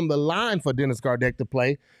money on the line for Dennis Gardeck to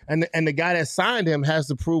play. And the guy that signed him has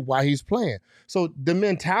to prove why he's playing. So the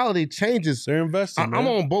mentality changes. They're investing. I'm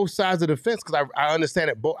on both sides of the fence because I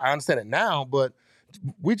understand it. I understand it now, but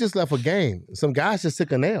we just left a game. Some guys just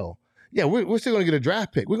took a nail. Yeah, we're still gonna get a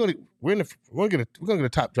draft pick. We're gonna get a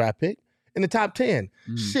top draft pick in the top 10.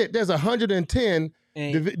 Shit, there's 110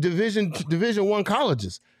 Division I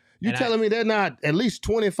colleges. You telling me they're not at least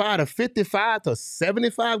 25 to 55 to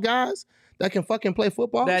 75 guys that can fucking play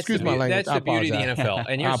football? Excuse my language. That's the beauty of the NFL.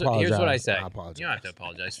 And here's what I say. I apologize. You don't have to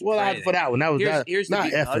apologize. Well, for that one, that was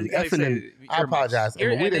not effing. I apologize. We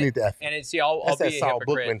didn't need to effing. And see, I'll be a Saul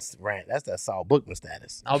hypocrite. Bookman rant. That's that Saul Bookman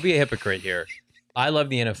status. I'll be a hypocrite here. I love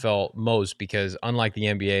the NFL most because unlike the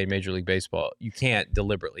NBA and Major League Baseball, you can't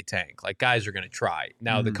deliberately tank. Like, guys are going to try.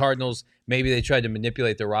 Now, the Cardinals, maybe they tried to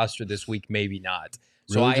manipulate their roster this week, maybe not.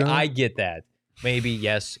 So Really, I get that. Maybe,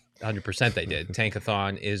 yes, 100% they did.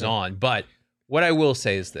 Tankathon is on. But what I will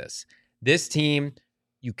say is this. This team,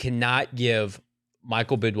 you cannot give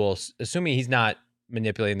Michael Bidwell, assuming he's not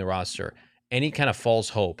manipulating the roster, any kind of false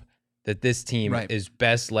hope that this team is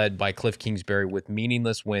best led by Cliff Kingsbury with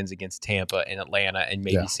meaningless wins against Tampa and Atlanta and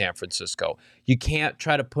maybe San Francisco. You can't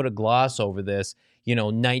try to put a gloss over this,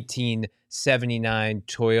 1979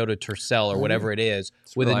 Toyota Tercel or whatever it is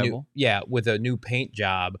with a new paint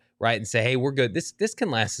job, right? And say, hey, we're good. This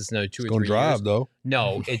can last us another 2 or 3 years. Drive though.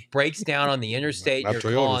 No, it breaks down on the interstate. You're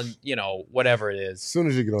calling, whatever it is. As soon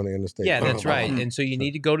as you get on the interstate. Yeah, that's right. And so you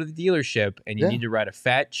need to go to the dealership and you need to write a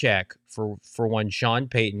fat check for one Sean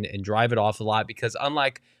Payton and drive it off the lot, because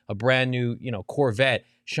unlike a brand new, Corvette,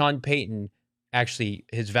 Sean Payton actually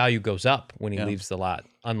his value goes up when he leaves the lot.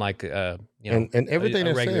 Unlike and everything a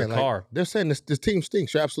they're regular saying, car. Like, they're saying this team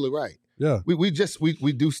stinks. You're absolutely right. Yeah, we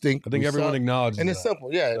do stink. I think everyone acknowledges and it's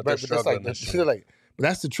simple. Yeah, but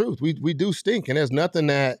that's the truth. We do stink, and there's nothing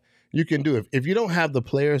that you can do if you don't have the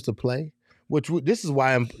players to play. This is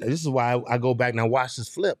why I go back and I watch this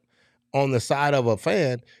flip on the side of a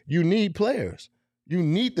fan. You need players. You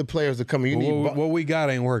need the players to come in. What we got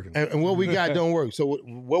ain't working. And what we got don't work. So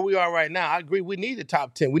where we are right now, I agree. We need the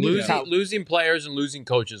top 10. We need losing players and losing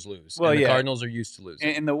coaches lose. Well, and the Cardinals are used to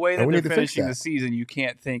losing. And the way that they're finishing the season, you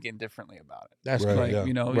can't think indifferently about it. That's right.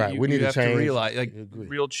 Right. We need to change. Realize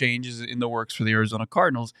real changes in the works for the Arizona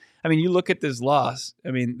Cardinals. I mean, you look at this loss.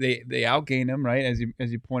 I mean, they outgained them, right? As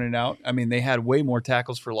you pointed out. I mean, they had way more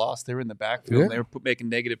tackles for loss. They were in the backfield. They were making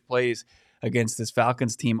negative plays against this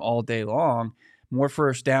Falcons team all day long. More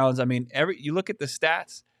first downs. I mean, you look at the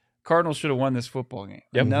stats. Cardinals should have won this football game.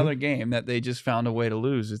 Another game that they just found a way to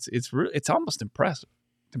lose. It's almost impressive,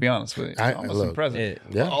 to be honest with you. It's almost impressive.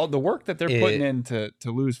 All the work that they're putting in to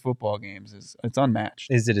lose football games it's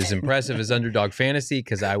unmatched. Is it as impressive as Underdog Fantasy?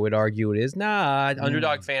 Because I would argue it is not.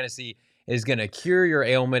 Underdog Fantasy is going to cure your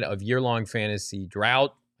ailment of year-long fantasy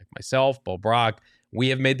drought. Like myself, Bo Brock, we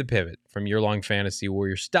have made the pivot from year-long fantasy where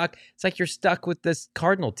you're stuck. It's like you're stuck with this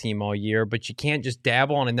Cardinal team all year, but you can't just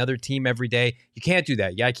dabble on another team every day. You can't do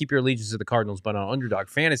that. You got to keep your allegiance to the Cardinals, but on Underdog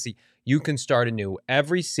Fantasy, you can start anew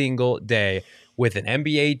every single day with an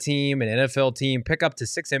NBA team, an NFL team, pick up to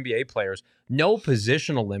 6 NBA players, no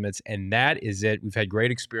positional limits, and that is it. We've had great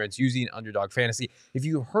experience using Underdog Fantasy. If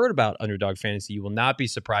you heard about Underdog Fantasy, you will not be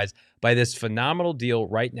surprised by this phenomenal deal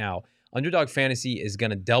right now. Underdog Fantasy is going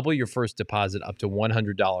to double your first deposit up to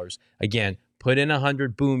 $100. Again, put in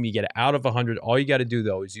 100, boom, you get it out of 100. All you got to do,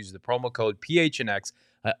 though, is use the promo code PHNX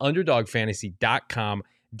at UnderdogFantasy.com.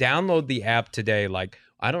 Download the app today. Like,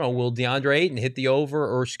 I don't know, will DeAndre Ayton hit the over,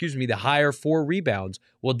 or excuse me, the higher 4 rebounds?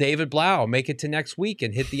 Will David Blau make it to next week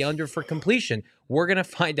and hit the under for completion? We're going to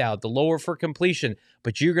find out. The lower for completion,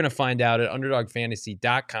 but you're going to find out at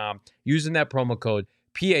UnderdogFantasy.com using that promo code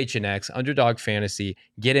PHNX, Underdog Fantasy.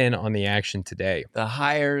 Get in on the action today. The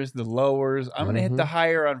hires, the lowers. I'm going to hit the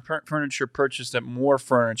higher on furniture purchased at More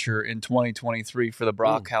Furniture in 2023 for the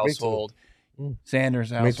Brock household,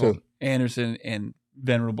 Sanders household, Anderson, and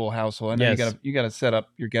Venerable household. I know you got to set up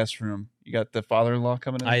your guest room. You got the father-in-law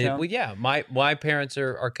coming in town? Well, yeah, my parents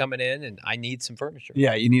are coming in, and I need some furniture.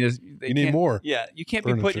 Yeah, you need more. Yeah, you can't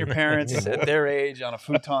be putting your parents at their age on a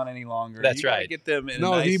futon any longer. That's you right. Get them in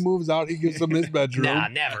he moves out. He gives them his bedroom. Nah,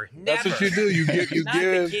 never. That's what you do. You Not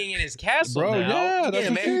the king in his castle, bro. now. Yeah, that's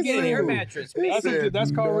what you get an do. air mattress.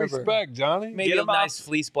 That's called respect, Johnny. Maybe a nice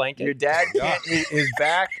fleece blanket. Your dad his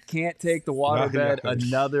back can't take the waterbed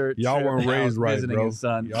another Y'all trip weren't raised right, visiting bro. his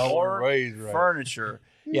son. Y'all Or weren't raised right. Furniture.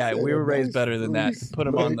 Yeah, we were raised better than that. Put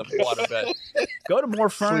them on the waterbed. Go to More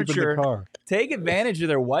Furniture. Take advantage of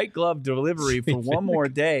their white glove delivery for one more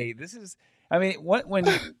day. This is, I mean,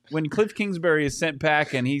 when Cliff Kingsbury is sent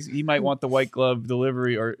back and he might want the white glove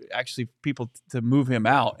delivery, or actually people to move him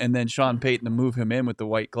out, and then Sean Payton to move him in with the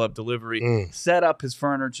white glove delivery. Set up his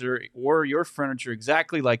furniture or your furniture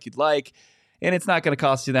exactly like you'd like. And it's not going to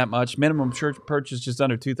cost you that much. Minimum purchase just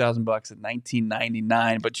under $2,000 at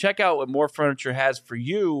 $19.99. But check out what More Furniture has for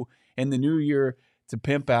you in the new year to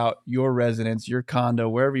pimp out your residence, your condo,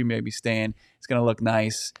 wherever you may be staying. It's going to look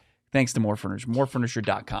nice. Thanks to More Furniture.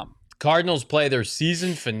 MoreFurniture.com. Cardinals play their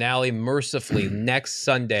season finale mercifully next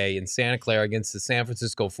Sunday in Santa Clara against the San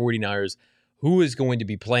Francisco 49ers. Who is going to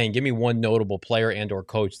be playing? Give me one notable player and or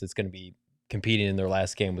coach that's going to be competing in their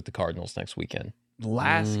last game with the Cardinals next weekend.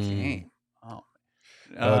 Last game.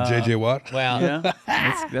 J.J. Watt. Well, yeah,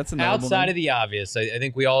 that's outside of the obvious. I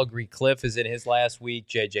think we all agree Cliff is in his last week.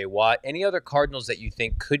 J.J. Watt. Any other Cardinals that you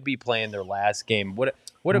think could be playing their last game? What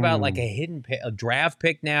about like a draft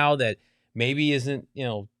pick now that maybe isn't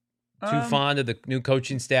too fond of the new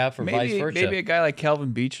coaching staff, or vice versa? Maybe a guy like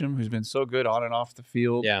Kelvin Beachum, who's been so good on and off the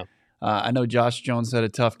field. Yeah. I know Josh Jones had a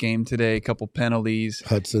tough game today, a couple penalties.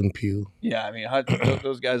 Hudson Pugh. Yeah, I mean,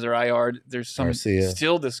 those guys are IR. There's some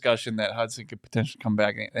still discussion that Hudson could potentially come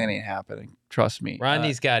back. That ain't happening. Trust me.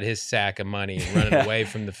 Rodney's got his sack of money running away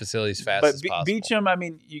from the facility as fast as possible. Beachum, I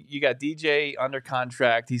mean, you got DJ under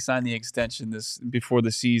contract. He signed the extension before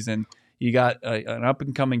the season. You got an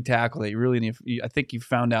up-and-coming tackle that you really need. I think you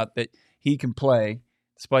found out that he can play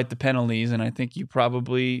despite the penalties, and I think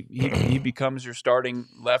he becomes your starting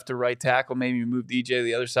left or right tackle. Maybe you move DJ to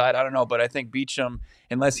the other side. I don't know, but I think Beachum,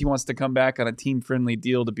 unless he wants to come back on a team-friendly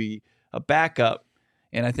deal to be a backup,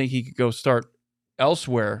 and I think he could go start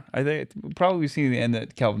elsewhere. I think we'll probably see the end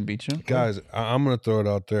of Kelvin Beachum. Guys, I'm going to throw it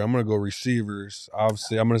out there. I'm going to go receivers.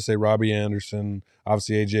 Obviously, I'm going to say Robbie Anderson,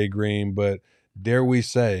 obviously A.J. Green, but dare we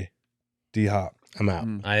say D-Hop? I'm out.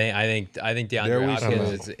 I think DeAndre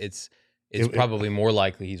Hopkins. It's probably more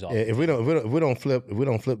likely he's off. If we don't flip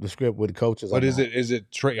the script with the coaches. But is it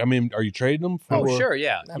trade? I mean, are you trading them for? Oh, sure,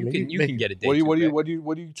 yeah. You can get a day. What are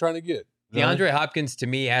you trying to get? DeAndre Hopkins to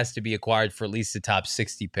me has to be acquired for at least the top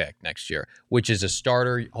 60 pick next year, which is a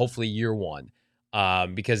starter, hopefully year one.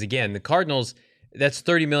 Because again, the Cardinals, that's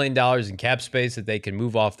 $30 million in cap space that they can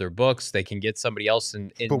move off their books. They can get somebody else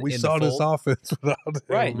in. But we saw this offense without him.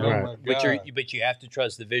 Right. Oh But you have to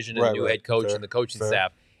trust the vision of the new head coach and the coaching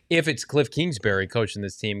staff. If it's Cliff Kingsbury coaching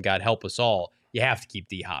this team, God help us all, you have to keep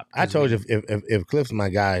D-Hop. I told you, if Cliff's my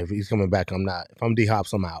guy, if he's coming back, I'm not. If I'm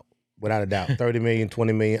D-Hop's, I'm out. Without a doubt. 30 million,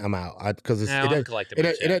 20 million, I'm out. Because I'll collect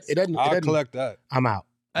it. I'll collect that. I'm out.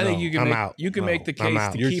 I think you can make the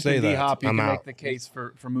case to keep D-Hop. You can make the case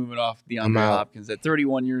for moving off DeAndre Hopkins at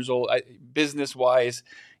 31 years old. Business-wise,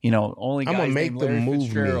 only guys named Larry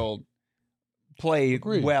Fitzgerald play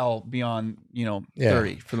well beyond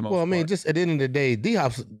 30 for the most part. Well, I mean, just at the end of the day,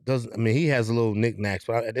 D-Hop he has a little knickknacks,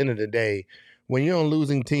 but at the end of the day, when you're on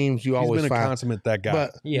losing teams, you always been a find consummate that guy.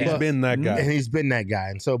 He's been that guy, and he's been that guy.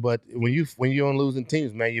 And so, but when you're on losing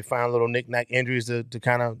teams, man, you find little knick-knack injuries to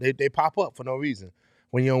kind of they pop up for no reason.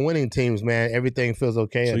 When you're on winning teams, man, everything feels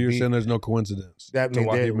okay. So you're saying there's no coincidence to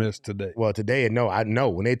why he missed today? Well, today, I know.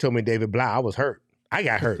 When they told me David Blau, I was hurt. I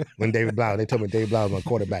got hurt when David Blau. They told me David Blau was my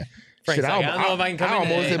quarterback. Frank's like, I don't know if I can come in. I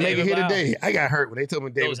almost didn't make it here today. I got hurt when they told me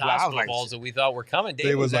David Those Blau. I was hospital like, balls that we thought were coming.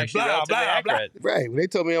 David was like, actually blah, relatively blah, blah. accurate. right. When they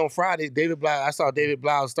told me on Friday, I saw David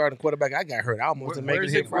Blau starting quarterback. I got hurt. I almost didn't make it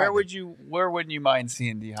here Friday. Where wouldn't you mind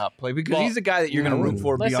seeing D-Hop play? Because Well, he's a guy that you're going to root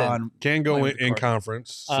for beyond. Can go playing with in the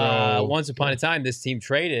conference. So Once upon a time, this team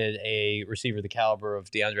traded a receiver the caliber of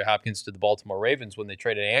DeAndre Hopkins to the Baltimore Ravens when they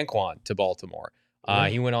traded Anquan to Baltimore.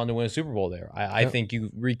 He went on to win a Super Bowl there. I think you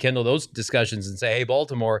rekindle those discussions and say, hey,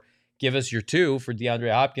 Baltimore, give us your 2 for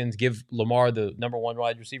DeAndre Hopkins. Give Lamar the number 1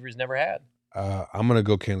 wide receiver he's never had. I'm going to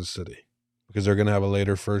go Kansas City because they're going to have a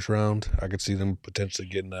later first round. I could see them potentially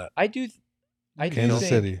getting that. Kansas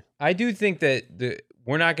City. I do think that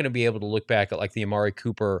we're not going to be able to look back at like the Amari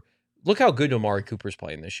Cooper. Look how good Amari Cooper's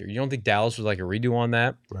playing this year. You don't think Dallas was like a redo on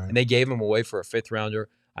that? Right. And they gave him away for a 5th rounder.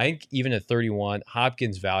 I think even at 31,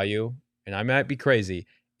 Hopkins' value, and I might be crazy,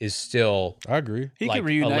 is still I agree. He like could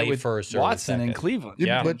reunite a with first or Watson in second. Cleveland.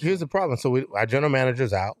 Yeah. But here's the problem. So our general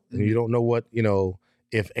manager's out, and you don't know what,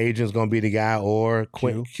 if Adrian's going to be the guy or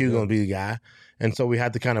Q going to be the guy. And so we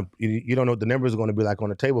have to kind of, you don't know what the numbers are going to be like on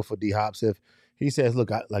the table for D-Hops. If he says, look,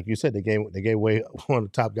 like you said, they gave away one of the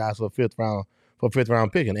top guys for a fifth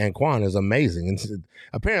round pick, and Anquan is amazing. And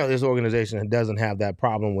apparently this organization doesn't have that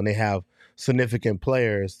problem when they have significant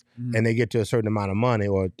players and they get to a certain amount of money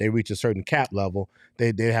or they reach a certain cap level,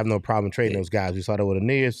 they have no problem trading those guys. We saw that with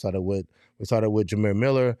Aeneas, we saw that with Jameer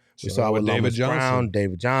Miller, we saw it with David Brown,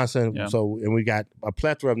 David Johnson. Yeah. So, and we got a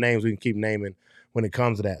plethora of names we can keep naming when it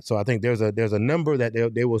comes to that. So I think there's a number that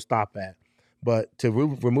they will stop at. But to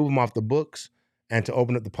remove them off the books and to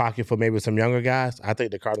open up the pocket for maybe some younger guys, I think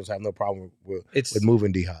the Cardinals have no problem with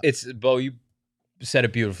moving D-Hop. It's Bo, you said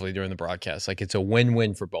it beautifully during the broadcast. Like, it's a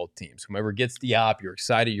win-win for both teams. Whomever gets D-Hop, you're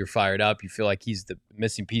excited, you're fired up, you feel like he's the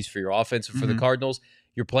missing piece for your offense. For the Cardinals,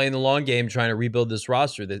 you're playing the long game, trying to rebuild this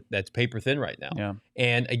roster that's paper thin right now. Yeah.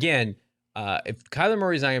 And again, if Kyler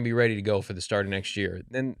Murray's not going to be ready to go for the start of next year,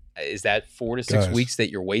 then is that 4 to 6 weeks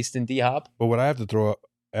that you're wasting D-Hop? But what I have to throw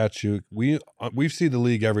at you, we see the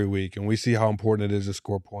league every week, and we see how important it is to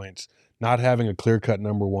score points. Not having a clear-cut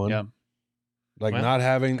number one. Yeah. Not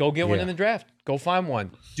having... Go get one in the draft. Go find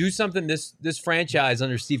one. Do something this franchise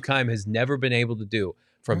under Steve Keim has never been able to do.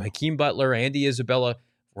 From Hakeem Butler, Andy Isabella,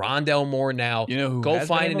 Rondell Moore now. You know who go has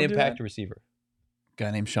find been an able to do impact that? receiver. A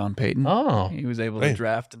guy named Sean Payton. Oh. He was able to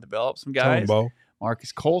draft and develop some Tell him, guys. Bo.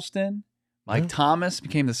 Marcus Colston. Mike Thomas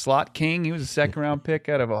became the slot king. He was a second-round pick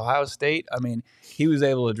out of Ohio State. I mean, he was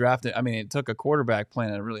able to draft it. I mean, it took a quarterback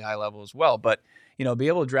playing at a really high level as well. But, be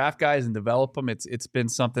able to draft guys and develop them, it's been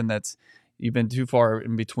something that's you've been too far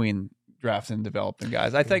in between drafting and developing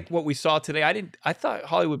guys. I think what we saw today, I thought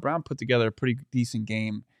Hollywood Brown put together a pretty decent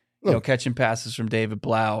game. Catching passes from David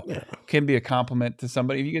Blau can be a compliment to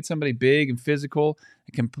somebody. If you get somebody big and physical,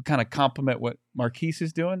 it can kind of complement what Marquise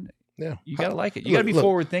is doing. Yeah, you gotta like it. You gotta be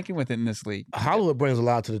forward thinking with it in this league. Hollywood brings a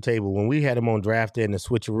lot to the table. When we had him on draft day and the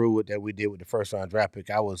switcheroo that we did with the first round draft pick,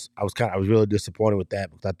 I was really disappointed with that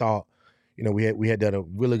because I thought, we had done a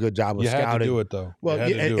really good job of scouting. You had to do it though. Well,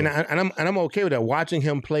 I'm okay with that. Watching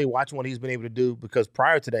him play, watching what he's been able to do, because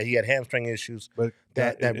prior to that he had hamstring issues. But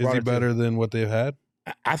that is he better than what they've had?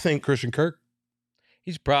 I think Christian Kirk.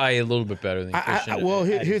 He's probably a little bit better than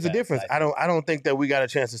Christian. Here's the difference. I don't think that we got a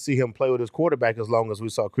chance to see him play with his quarterback as long as we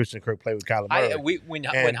saw Christian Kirk play with Kyler Murray.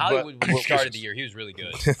 When Hollywood started the year, he was really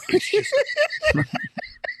good.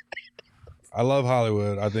 I love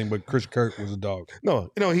Hollywood, I think, but Christian Kirk was a dog. No,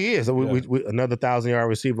 he is. We another 1,000-yard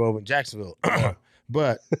receiver over in Jacksonville.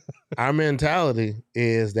 But our mentality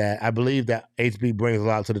is that I believe that HB brings a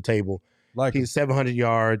lot to the table. Like he's 700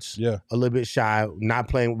 yards, a little bit shy, not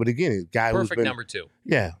playing. But again, he's a guy who's been number 2.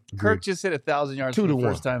 Yeah, Kirk just hit 1,000 yards for the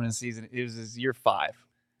first time in the season. It was his year 5.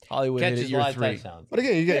 Hollywood hit it year 3. But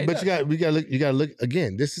again, you got to look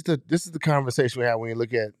again. This is the conversation we have when you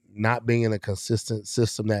look at not being in a consistent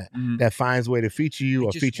system that finds a way to feature you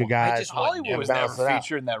or feature guys. Hollywood was never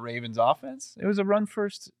featured in that Ravens offense. It was a run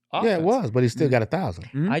first offense. Yeah, it was, but he still got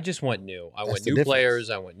 1,000. I just want new. I want new players.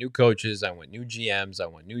 I want new coaches. I want new GMs. I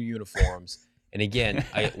want new uniforms. And again,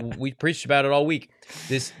 we preached about it all week.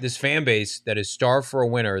 This fan base that is starved for a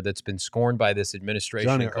winner, that's been scorned by this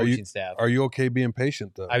administration and coaching staff. Are you okay being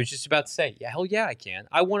patient though? I was just about to say, hell yeah, I can.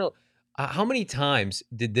 I want to. How many times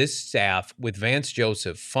did this staff with Vance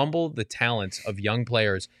Joseph fumble the talents of young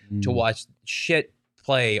players to watch shit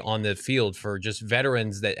play on the field for just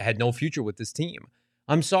veterans that had no future with this team?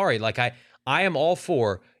 I'm sorry. Like I am all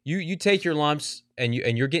for you take your lumps and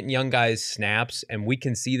you're getting young guys snaps and we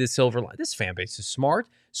can see the silver line. This fan base is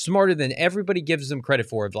smarter than everybody gives them credit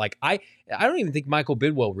for. Like I don't even think Michael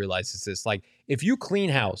Bidwell realizes this. Like if you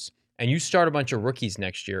clean house and you start a bunch of rookies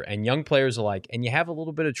next year and young players alike, and you have a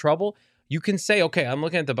little bit of trouble, you can say, okay, I'm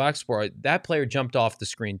looking at the box score. That player jumped off the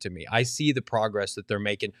screen to me. I see the progress that they're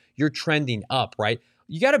making. You're trending up, right?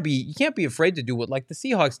 You can't be afraid to do what like the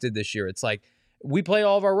Seahawks did this year. It's like, we play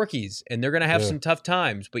all of our rookies, and they're going to have some tough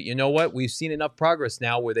times. But you know what? We've seen enough progress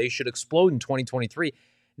now where they should explode in 2023.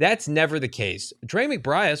 That's never the case. Trey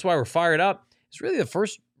McBride, that's why we're fired up. It's really the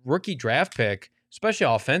first rookie draft pick, especially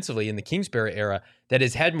offensively in the Kingsbury era, that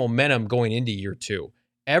has had momentum going into year 2.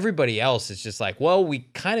 Everybody else is just like, well, we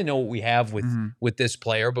kind of know what we have with this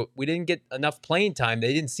player, but we didn't get enough playing time.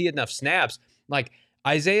 They didn't see enough snaps. Like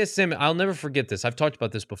Isaiah Simmons, I'll never forget this. I've talked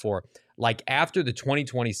about this before. Like after the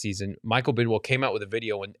 2020 season, Michael Bidwell came out with a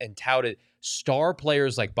video and touted star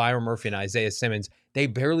players like Byron Murphy and Isaiah Simmons. They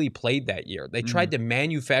barely played that year. They tried to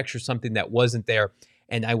manufacture something that wasn't there.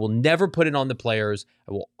 And I will never put it on the players.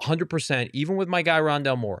 I will 100%, even with my guy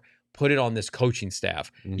Rondell Moore, put it on this coaching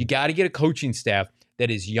staff. You got to get a coaching staff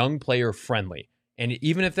that is young player friendly. And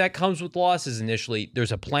even if that comes with losses initially,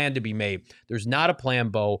 there's a plan to be made. There's not a plan,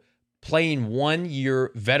 Bo. Playing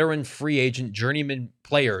 1-year veteran free agent journeyman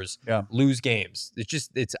players lose games.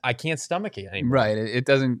 I can't stomach it anymore. Right. It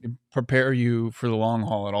doesn't prepare you for the long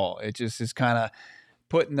haul at all. It just is kind of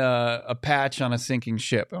putting a patch on a sinking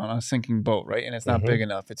ship, on a sinking boat, right? And it's not big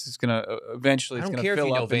enough. It's just going to eventually it's going to fill up. I don't care if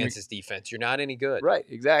you know Vance's defense. You're not any good. Right,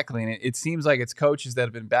 exactly. And it seems like it's coaches that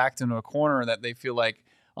have been backed into a corner that they feel like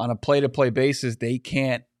on a play-to-play basis they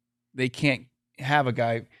can't have a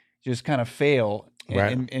guy just kind of fail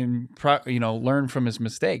and learn from his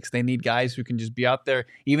mistakes. They need guys who can just be out there,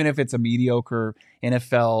 even if it's a mediocre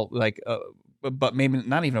NFL but maybe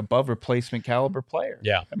not even above replacement caliber player.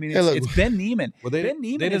 Yeah. I mean, it's Ben Niemann. Well, Ben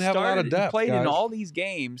Niemann didn't have a lot of depth, played guys. in all these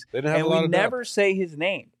games, They didn't have and a lot we of never depth. say his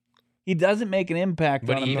name. He doesn't make an impact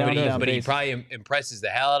on a down But he basis. probably impresses the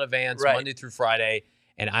hell out of Vance Monday through Friday,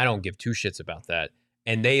 and I don't give 2 shits about that.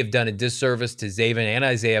 And they have done a disservice to Zaven and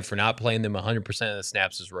Isaiah for not playing them 100% of the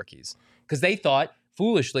snaps as rookies. Because they thought,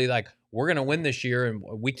 foolishly, like, we're going to win this year, and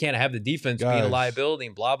we can't have the defense being a liability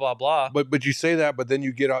and blah, blah, blah. But you say that, but then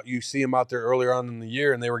you see them out there earlier on in the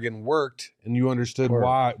year, and they were getting worked, and you understood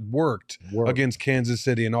why it worked against Kansas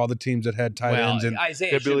City and all the teams that had tight ends and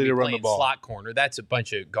Isaiah the ability to run the ball. Slot corner, that's a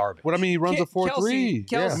bunch of garbage. What I mean, he runs a 4-3.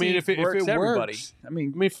 Kelsey I mean, if it works everybody. works, I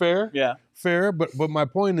mean, fair. Yeah. Fair, but my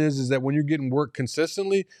point is that when you're getting work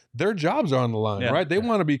consistently, their jobs are on the line, right? They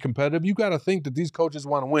want to be competitive. You got to think that these coaches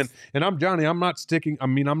want to win. And I'm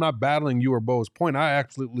not battling you or Bo's point. I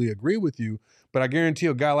absolutely agree with you. But I guarantee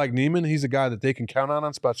a guy like Niemann, he's a guy that they can count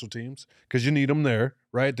on special teams because you need him there,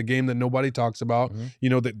 right? The game that nobody talks about,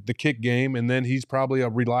 the kick game. And then he's probably a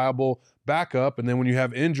reliable backup. And then when you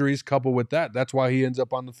have injuries coupled with that, that's why he ends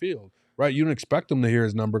up on the field. Right, you don't expect them to hear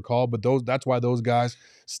his number called, but that's why those guys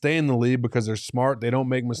stay in the league because they're smart. They don't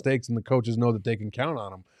make mistakes, and the coaches know that they can count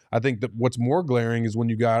on them. I think that what's more glaring is when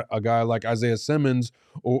you got a guy like Isaiah Simmons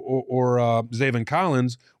or Zaven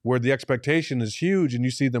Collins, where the expectation is huge, and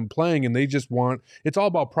you see them playing, and they just want. It's all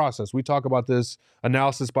about process. We talk about this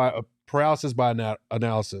paralysis by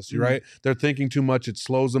analysis. Right? They're thinking too much. It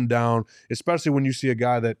slows them down, especially when you see a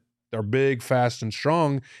guy that. They're big, fast, and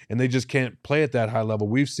strong, and they just can't play at that high level.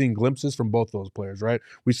 We've seen glimpses from both those players, right?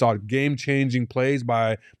 We saw game-changing plays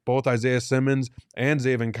by both Isaiah Simmons and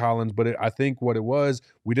Zaven Collins, but I think what it was,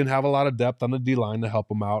 we didn't have a lot of depth on the D-line to help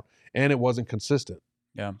them out, and it wasn't consistent.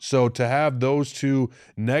 Yeah. So to have those two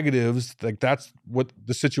negatives, like that's what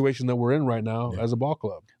the situation that we're in right now as a ball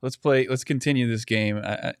club. Let's continue this game.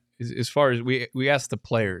 As far as we asked the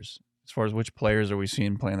players, as far as which players are we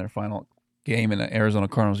seeing playing their final game in an Arizona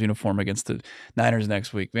Cardinals uniform against the Niners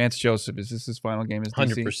next week. Vance Joseph, is this his final game as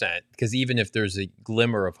DC? 100%. Because even if there's a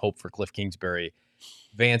glimmer of hope for Cliff Kingsbury,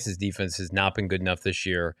 Vance's defense has not been good enough this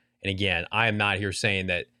year. And again, I am not here saying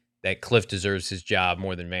that Cliff deserves his job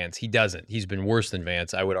more than Vance. He doesn't. He's been worse than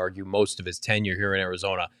Vance, I would argue, most of his tenure here in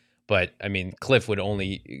Arizona. But, I mean, Cliff would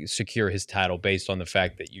only secure his title based on the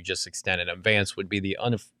fact that you just extended him. Vance would be the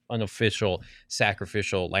unofficial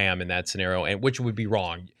sacrificial lamb in that scenario, and which would be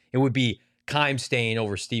wrong. It would be Keim staying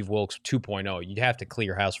over Steve Wilkes 2.0. You'd have to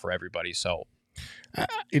clear house for everybody. So,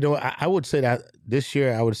 I would say that this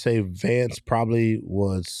year, I would say Vance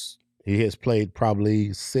he has played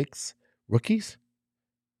probably 6 rookies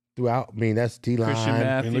throughout. I mean, that's D-line. Christian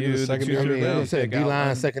Matthews.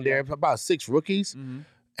 D-line, secondary, about 6 rookies,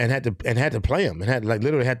 and had to play them, and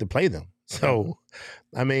literally had to play them. So,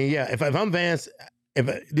 I mean, yeah, if I'm Vance,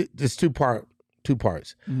 it's two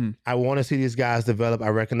parts. I want to see these guys develop. I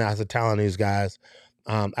recognize the talent of these guys.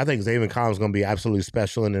 I think Zaven Collins is going to be absolutely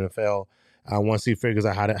special in the NFL. once he figures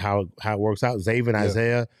out how it works out. Zaven,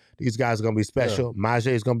 Isaiah, these guys are going to be special.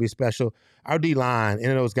 Majay is going to be special. Our D-line,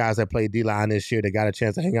 any of those guys that played D-line this year, they got a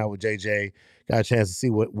chance to hang out with JJ, got a chance to see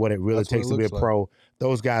what it really takes to be a pro.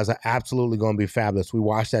 Those guys are absolutely going to be fabulous. We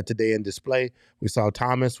watched that today in display. We saw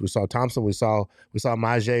Thomas, we saw Thompson, we saw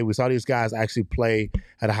Majay. We saw these guys actually play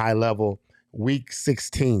at a high level. Week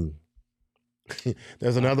 16.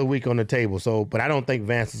 There's another week on the table. So, but I don't think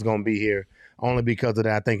Vance is going to be here only because of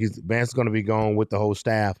that. I think Vance is going to be gone with the whole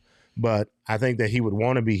staff. But I think that he would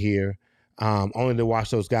want to be here only to watch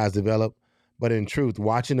those guys develop. But in truth,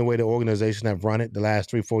 watching the way the organization have run it the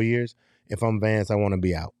last 3-4 years, if I'm Vance, I want to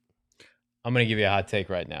be out. I'm going to give you a hot take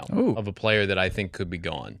right now of a player that I think could be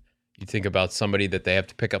gone. You think about somebody that they have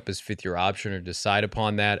to pick up his fifth-year option or decide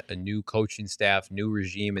upon that, a new coaching staff, new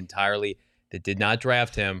regime entirely that did not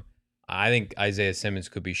draft him. I think Isaiah Simmons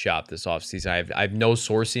could be shopped this offseason. I have no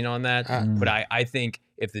sourcing on that, but I think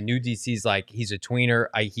if the new DC's like, he's a tweener,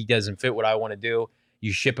 he doesn't fit what I want to do,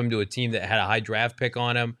 you ship him to a team that had a high draft pick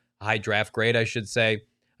on him, a high draft grade, I should say.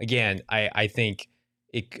 Again, I think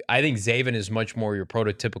Zaven is much more your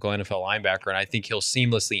prototypical NFL linebacker, and I think he'll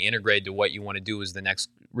seamlessly integrate to what you want to do as the next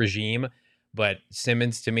regime. But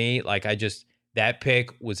Simmons, to me, that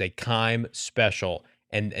pick was a Keim special.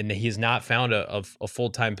 And he has not found a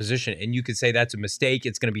full-time position. And you could say that's a mistake.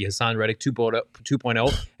 It's going to be Hassan Reddick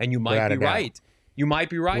 2.0, and you might be right. You might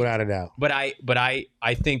be right. Without a doubt. But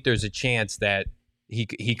I think there's a chance that he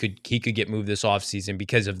could get moved this offseason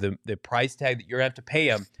because of the price tag that you're going to have to pay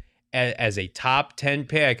him as a top 10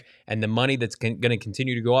 pick and the money that's going to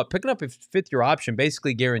continue to go up. Picking up a fifth-year option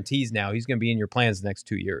basically guarantees now he's going to be in your plans the next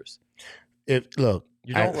 2 years.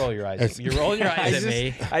 You don't roll your eyes. You're rolling your eyes at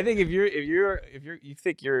me. I think if you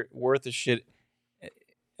think you're worth a shit,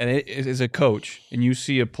 and as a coach, and you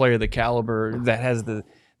see a player the caliber that has the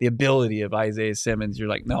ability of Isaiah Simmons, you're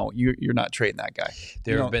like, no, you're not trading that guy.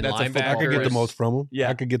 There have been linebackers. I could get the most from him. Yeah,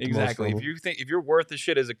 I could get the most from him. If you're worth a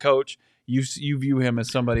shit as a coach, you view him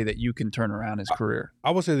as somebody that you can turn around his career. I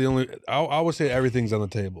would say I would say everything's on the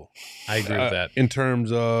table. I agree with that. In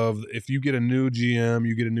terms of if you get a new GM,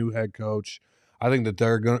 you get a new head coach. I think that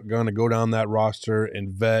they're going to go down that roster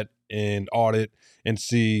and vet and audit and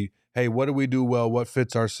see, hey, what do we do well? What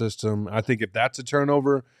fits our system? I think if that's a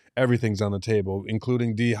turnover, everything's on the table,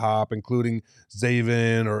 including D-Hop, including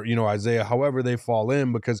Zaven or, Isaiah, however they fall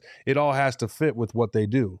in, because it all has to fit with what they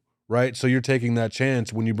do, right? So you're taking that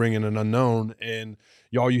chance when you bring in an unknown, and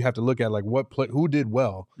all you have to look at, like, who did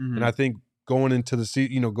well? Mm-hmm. And I think going into the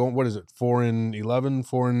season, what is it, 4-11,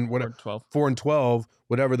 4-12,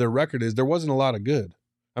 whatever their record is, there wasn't a lot of good.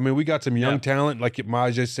 I mean, we got some young talent like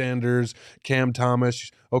Myjai Sanders, Cam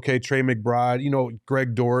Thomas, Trey McBride,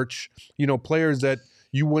 Greg Dortch, players that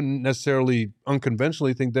you wouldn't necessarily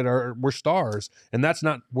unconventionally think that were stars. And that's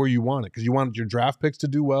not where you want it, because you want your draft picks to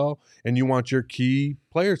do well and you want your key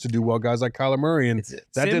players to do well, guys like Kyler Murray. And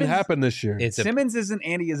that didn't happen this year. Simmons isn't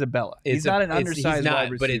Andy Isabella. He's not an undersized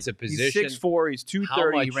wide receiver. But it's a position. He's 6'4", he's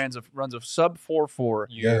 230, he runs a sub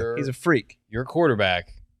 4.4. He's a freak. Your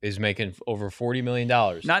quarterback is making over $40 million.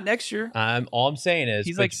 Not next year. All I'm saying is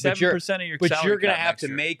he's like 7% of your salary. But you're going to have to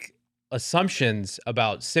make assumptions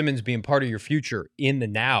about Simmons being part of your future in the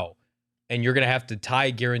now, and you're going to have to tie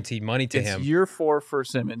guaranteed money to him. It's year 4 for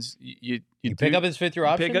Simmons. You pick up his fifth-year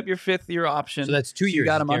option? Pick up your fifth-year option. So that's 2 years. You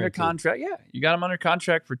got him under contract. Yeah, you got him under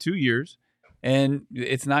contract for 2 years, and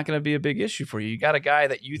it's not going to be a big issue for you. You got a guy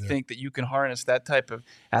that you think that you can harness that type of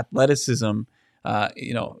athleticism. We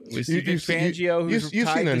see Fangio, who's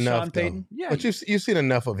tied to Sean Payton. Yeah, but you've seen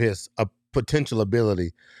enough of his potential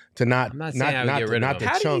ability to not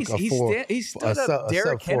to chunk a four. He stood up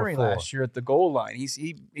Derrick Henry last year at the goal line.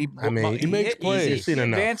 He makes plays. You've seen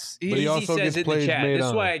enough, but he also gets plays made. This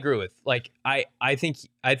is why I agree with. I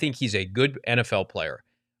think he's a good NFL player,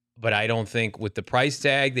 but I don't think with the price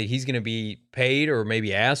tag that he's going to be paid or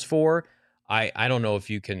maybe asked for, I don't know if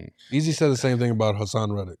you can. Easy said the same thing about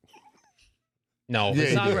Hassan Reddick. No,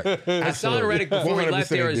 Hassan Reddick before he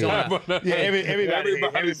left Arizona.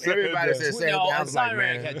 Everybody says Hassan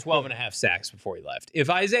Reddick had 12.5 sacks before he left. If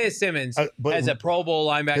Isaiah Simmons has a Pro Bowl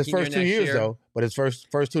linebacker his first 2 years, though, but his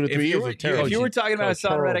first 2 to 3 years were terrible. If you were talking about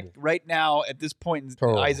Hassan Reddick right now at this point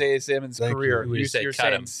in Isaiah Simmons' career, you're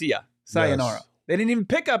saying sayonara. They didn't even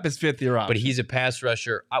pick up his fifth-year option. But he's a pass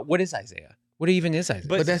rusher. What is Isaiah? What even is Isaiah?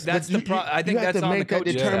 But that's the problem. I think that's on the coach.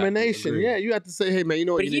 Determination. Yeah, you have to say, hey man, you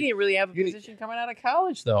know. But he didn't really have a position coming out of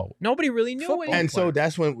college, though. Nobody really knew it. And so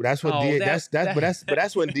that's when DA talked about. But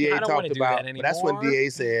that's when DA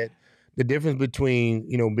said the difference between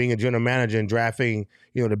being a general manager and drafting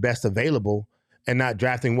the best available and not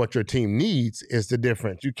drafting what your team needs is the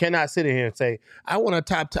difference. You cannot sit in here and say, I want a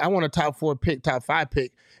top 4 pick, top 5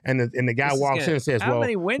 pick, and the guy walks in and says, well,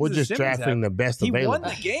 we're just drafting the best available. He won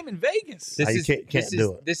the game in Vegas.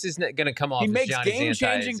 This is going to come off. He as makes Johnny's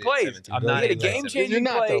game-changing plays. I'm not he had a game-changing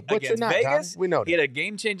play against Vegas. We know that. He had a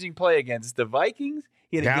game-changing play against the Vikings.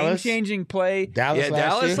 He had Dallas. a game-changing play. Dallas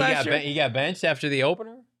last year. He got benched after the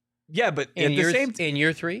opener? Yeah, but in in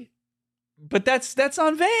year 3? But that's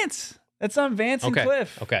on Vance. That's on Vance and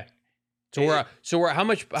Cliff. Okay. So we're how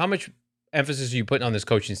much emphasis are you putting on this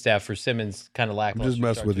coaching staff for Simmons kind of lackluster? Just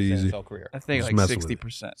mess with Easy. Career? I think like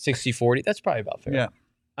 60%. 60-40. That's probably about fair.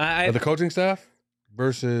 Yeah. The coaching staff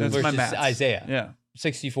versus Isaiah. Yeah.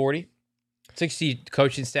 60-40. 60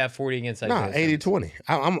 coaching staff, 40 against Isaiah. 80-20.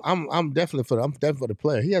 I'm definitely for the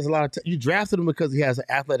player. He has a lot of you drafted him because he has an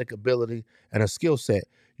athletic ability and a skill set.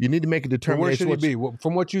 You need to make a determination. Where should he be?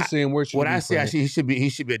 From what you've seen, where should he be? What I see, actually, he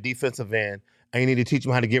should be a defensive end, and you need to teach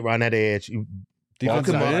him how to get around that edge. You bulk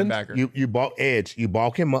him up. You bulk edge. You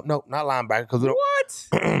bulk him up. No, not linebacker.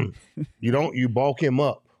 What? You bulk him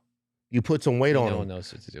up. You put some weight on him. No one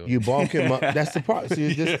knows what to do. You bulk him up. That's the part. So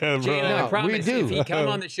you just, Jalen, I promise, we do. if he come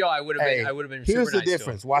on the show, I would have been. Here's super the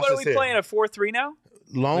difference. Watch what this. Are we playing a 4-3 now?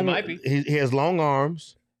 Long. We might be. He has long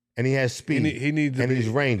arms and he has speed. He needs to and be he's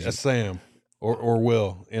rangy. a Sam or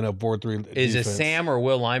Will in a 4-3. Is defense. a Sam or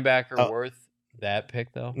Will linebacker worth that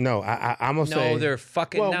pick though? No, I'm gonna say no. They're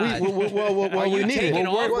fucking not. We need it.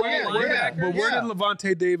 But where did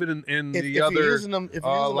Levante David and the other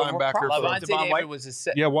linebacker? Levante David was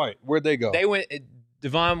a White. Where'd they go? They went.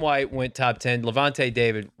 Devon White went top 10. Levante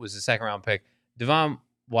David was a second round pick. Devon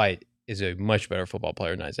White is a much better football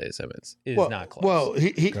player than Isaiah Simmons. It is not close. Well,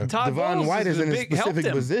 Devon White is in a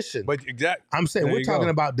specific position. But exactly. I'm saying we're talking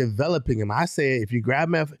about developing him. I say if you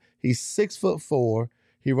grab him, he's 6'4".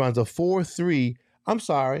 He runs a 4.3. I'm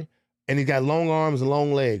sorry. And he's got long arms and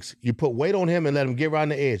long legs. You put weight on him and let him get around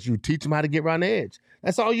the edge. You teach him how to get around the edge.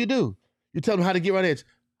 That's all you do. You tell him how to get around the edge.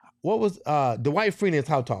 What was Dwight Freeney is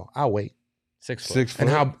how tall? I'll wait. 6 foot. 6 foot. And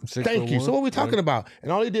how? Thank you. So what are we talking about?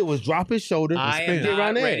 And all he did was drop his shoulder. I am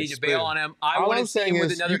not ready to bail on him. I want to see him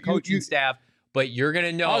with another coaching staff. But you're going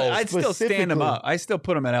to know. I'd still stand him up. I still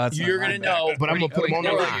put him at outside. You're going to know. But I'm going to put him on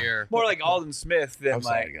the line. More like Alden Smith than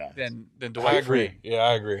Dwight I agree. Freeney. Yeah,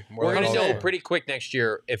 I agree. We're going to know pretty quick next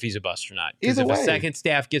year if he's a bust or not. Because if a second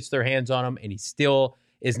staff gets their hands on him and he still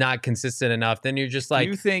is not consistent enough, then you're just like.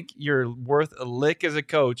 You think you're worth a lick as a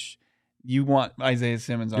coach. You want Isaiah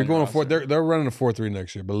Simmons on You're going for they're running a 4-3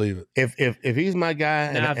 next year, believe it. If he's my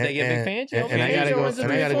guy, now if they get Big Fangio, and I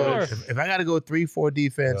gotta go, if I gotta go 3-4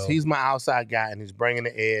 defense, he's my outside guy and he's bringing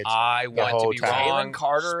the edge. I want to be wrong. Jalen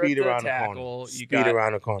Carter speed at the around tackle. the corner. Speed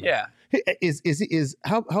around the corner. Yeah. Is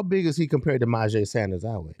how big is he compared to Myjai Sanders?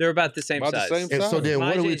 They're about the same size. So then,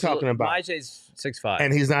 what are we talking about? Myjai's 6'5",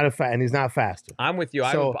 and he's not faster. I'm with you.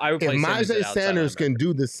 So I would play if Myjai Sanders can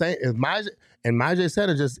do the same, Myjai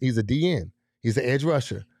Sanders he's a DN. He's an edge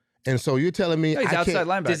rusher. And so you're telling me he's outside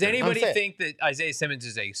linebacker. Does anybody think that Isaiah Simmons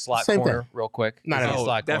is a slot corner? Real quick, not a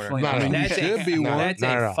slot definitely corner. You should be one. That's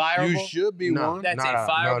a fireable. You should be one. That's a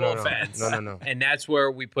fireable offense. No. And that's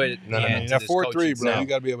where we put That 4-3, bro. You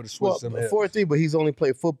got to be able to switch them. 4-3, but he's only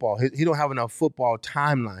played football. He don't have enough football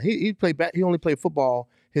timeline. He only played football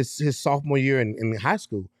his sophomore year in high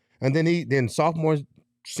school, and then sophomore.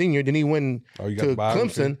 Senior, then he went to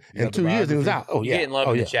Clemson in 2 years and he was out. Oh, yeah. Getting love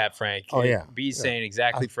in the chat, Frank. Oh, yeah. B's saying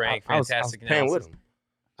exactly, Frank. Fantastic I was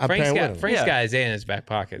playing with him. Frank's got Isaiah in his back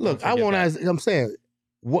pocket. Look, I'm saying,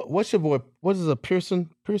 what's your boy, what is a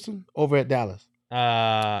Pearson over at Dallas?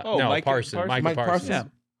 Mike Parsons. Mike Parsons? Yeah.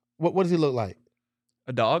 What does he look like?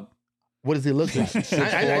 A dog? What does he look like? I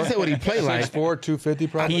didn't say what he played like. 6'4", 250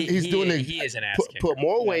 probably. He is an ass kicker. Put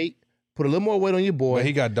more weight. Put a little more weight on your boy. But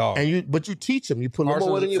he got dog. But you teach him. You put a little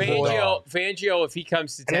more weight on your boy. Fangio, if he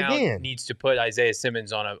comes to town, needs to put Isaiah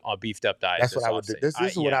Simmons on a beefed up diet. That's what I would do. This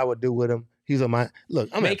is what I would do with him. He's on my look.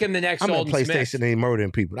 I'm him the next. I'm at PlayStation and he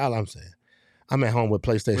murdering people. That's all I'm saying. I'm at home with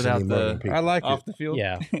PlayStation and he murdering people. I like off the field.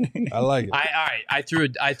 Yeah, I like it. All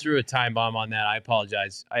right. I threw a time bomb on that. I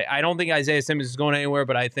apologize. I don't think Isaiah Simmons is going anywhere,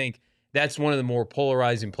 but I think that's one of the more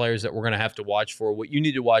polarizing players that we're going to have to watch for. What you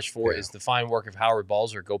need to watch for is the fine work of Howard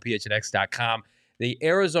Balzer. Go phnx.com. The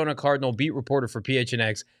Arizona Cardinal beat reporter for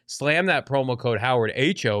PHNX. Slam that promo code Howard,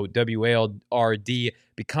 HOWARD.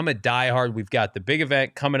 Become a diehard. We've got the big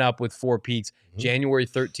event coming up with Four Peaks, January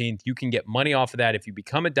 13th. You can get money off of that if you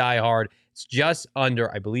become a diehard. It's just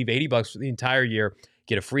under, I believe, $80 for the entire year.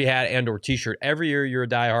 Get a free hat and or t-shirt every year you're a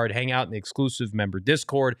diehard. Hang out in the exclusive member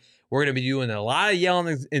Discord. We're going to be doing a lot of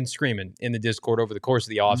yelling and screaming in the Discord over the course of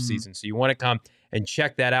the offseason. So you want to come and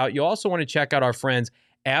check that out. You also want to check out our friends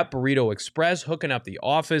at Burrito Express, hooking up the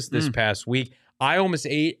office this past week. I almost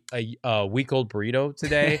ate a week-old burrito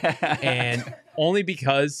today, and only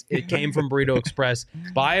because it came from Burrito Express.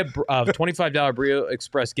 Buy a $25 Burrito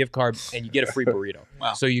Express gift card, and you get a free burrito.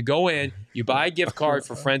 Wow. So you go in, you buy a gift card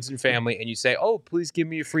for friends and family, and you say, oh, please give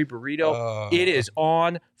me a free burrito. It is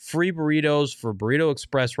on free burritos for Burrito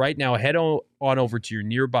Express right now. Head on over to your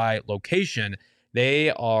nearby location. They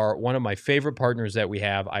are one of my favorite partners that we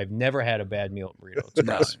have. I've never had a bad meal at Burrito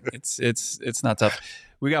Express. It's not tough.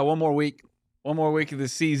 We got one more week. One more week of the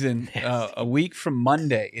season. A week from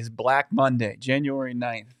Monday is Black Monday, January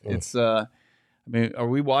 9th. It's, I mean, are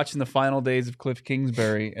we watching the final days of Cliff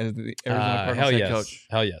Kingsbury as the Arizona Cardinals head coach?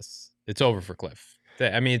 Hell yes. It's over for Cliff.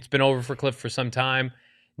 I mean, it's been over for Cliff for some time.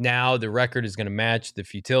 Now the record is going to match the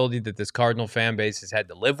futility that this Cardinal fan base has had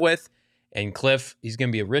to live with. And Cliff, he's going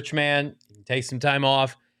to be a rich man. He can take some time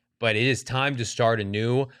off. But it is time to start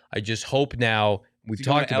anew. I just hope now. We've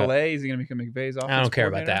talked about LA. Is he going to become McVay's offensive I don't care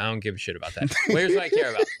about that. I don't give a shit about that. Here's what I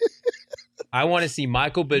care about. I want to see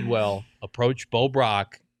Michael Bidwell approach Bo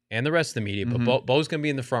Brock and the rest of the media, but Bo's going to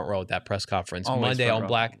be in the front row at that press conference Monday on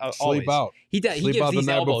Black. Sleep out. He gives these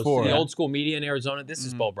elbows to the old school media in Arizona. This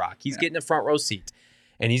is Bo Brock. He's getting a front row seat,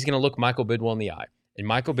 and he's going to look Michael Bidwell in the eye. And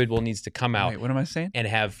Michael Bidwell needs to come out. Wait, what am I saying? And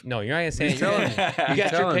have no, you're not going to say it. You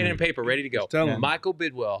got your pen and paper ready to go. Michael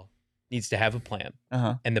Bidwell needs to have a plan,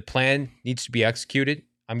 and the plan needs to be executed.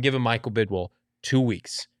 I'm giving Michael Bidwell 2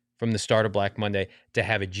 weeks from the start of Black Monday to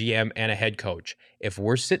have a GM and a head coach. If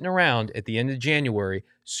we're sitting around at the end of January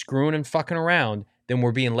screwing and fucking around, then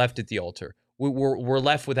we're being left at the altar. We're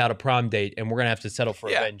left without a prom date, and we're going to have to settle for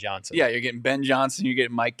a Ben Johnson. Yeah, you're getting Ben Johnson. You're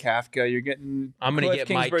getting Mike Kafka. You're getting I'm going to get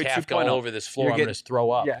Kingsbury Mike Kafka all over this floor. I'm going to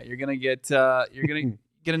throw up. Yeah, you're going to get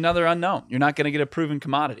get another unknown. You're not going to get a proven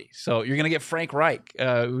commodity. So you're going to get Frank Reich,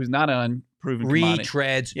 who's not an unproven commodity.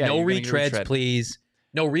 Retreads. No retreads, please.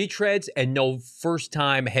 No retreads and no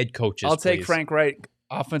first-time head coaches. I'll take Frank Reich,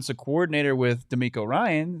 offensive coordinator with DeMeco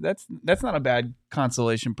Ryan. That's not a bad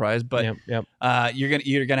consolation prize, but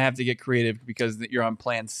you're gonna have to get creative because you're on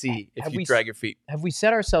Plan C if you drag your feet. Have we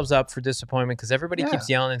set ourselves up for disappointment? Because everybody keeps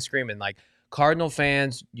yelling and screaming like Cardinal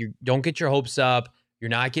fans. You don't get your hopes up. You're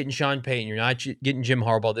not getting Sean Payton. You're not getting Jim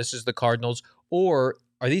Harbaugh. This is the Cardinals. Or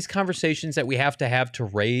are these conversations that we have to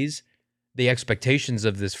raise the expectations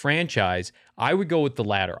of this franchise? I would go with the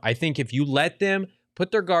latter. I think if you let them put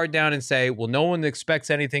their guard down and say, well, no one expects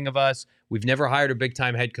anything of us. We've never hired a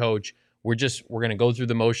big-time head coach. We're going to go through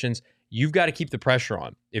the motions. You've got to keep the pressure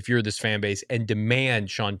on if you're this fan base and demand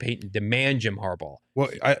Sean Payton, demand Jim Harbaugh. Well,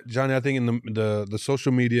 Johnny, I think in the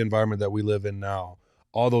social media environment that we live in now,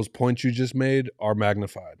 all those points you just made are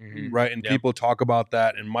magnified, right? And people talk about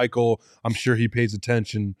that. And Michael, I'm sure he pays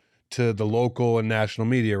attention to the local and national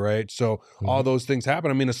media, right? So all those things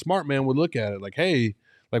happen. I mean, a smart man would look at it like, hey,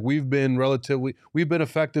 like we've been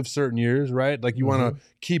effective certain years, right? Like you want to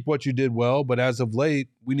keep what you did well, but as of late,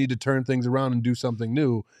 we need to turn things around and do something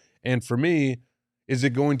new. And for me, is it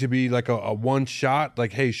going to be like a one shot,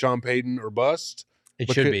 like, hey, Sean Payton or bust?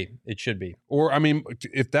 It should be. Or, I mean,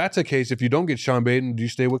 if that's the case, if you don't get Sean Payton, do you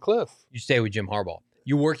stay with Cliff? You stay with Jim Harbaugh.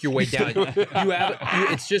 You work your way down.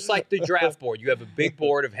 It's just like the draft board. You have a big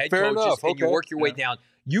board of head coaches, and you work your way down.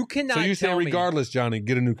 You cannot. So you say, regardless, Johnny,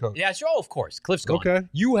 get a new coach. Yeah, sure. Of course, Cliff's gone. Okay.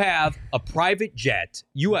 You have a private jet.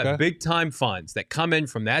 You have big time funds that come in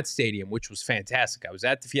from that stadium, which was fantastic. I was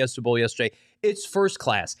at the Fiesta Bowl yesterday. It's first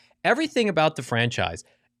class. Everything about the franchise,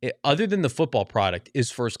 other than the football product, is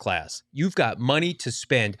first class. You've got money to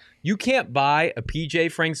spend. You can't buy a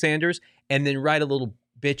PJ Frank Sanders and then write a little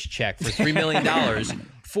bitch check for $3 million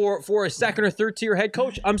for a second or third tier head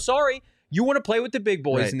coach. I'm sorry. You want to play with the big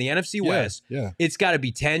boys in the NFC West. Yeah. It's got to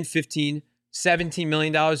be $10, $15, $17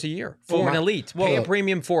 million a year for an elite. Pay a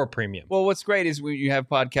premium for a premium. Well, what's great is when you have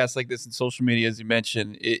podcasts like this and social media, as you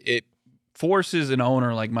mentioned, it forces an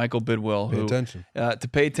owner like Michael Bidwell to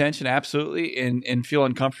pay attention, absolutely, and feel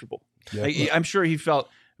uncomfortable. Yeah. I'm sure he felt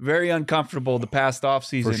very uncomfortable the past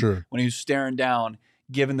offseason when he was staring down,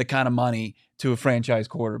 given the kind of money to a franchise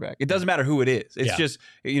quarterback. It doesn't matter who it is. It's just,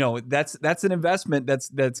 that's an investment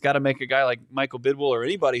that's got to make a guy like Michael Bidwell or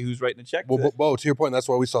anybody who's writing a check. Well, Bo, to your point, that's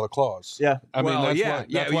why we saw the clause. Yeah. I mean,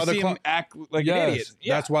 that's why the clause act like an idiot.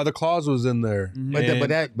 Yeah. That's why the clause was in there.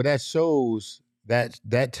 Mm-hmm. But that shows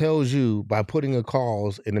that tells you by putting a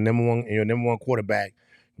clause in your number one quarterback,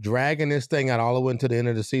 dragging this thing out all the way into the end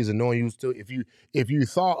of the season, knowing you still, if you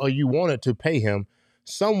thought or you wanted to pay him,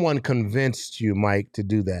 someone convinced you, Mike, to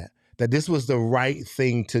do that. that this was the right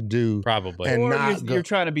thing to do. Probably. And Or not you're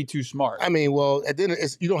trying to be too smart. I mean, well, at the end,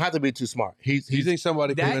 you don't have to be too smart. Do you think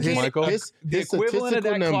somebody convinced Michael? The equivalent of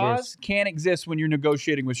that clause can't exist when you're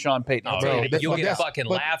negotiating with Sean Payton. You'll get fucking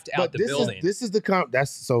laughed out the building. This is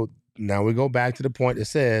so now we go back to the point that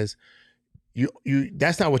says you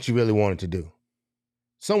that's not what you really wanted to do.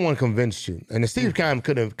 Someone convinced you. And Steve Keim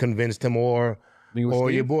could have convinced him or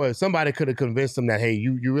your boy. Somebody could have convinced him that, hey,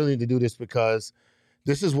 you really need to do this because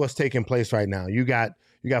this is what's taking place right now. You got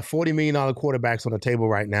 $40 million quarterbacks on the table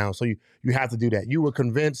right now, so you have to do that. You were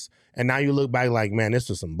convinced, and now you look back like, man, this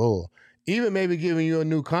was some bull. Even maybe giving you a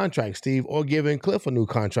new contract, Steve, or giving Cliff a new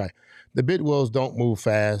contract. The Bidwells don't move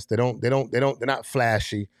fast. They're not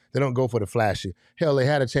flashy. They don't go for the flashy. Hell, they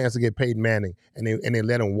had a chance to get Peyton Manning, and they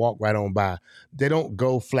let him walk right on by. They don't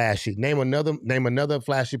go flashy. Name another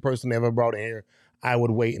flashy person they ever brought in here. I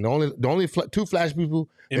would wait. And the only two flashy people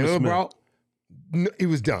they ever brought, he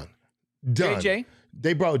was done. JJ.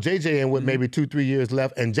 They brought JJ in with maybe 2-3 years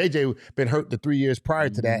left, and JJ been hurt the 3 years prior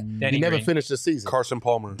to that. He never finished the season. Carson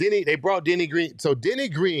Palmer. They brought Denny Green. So Denny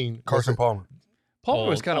Green, Carson Palmer. Palmer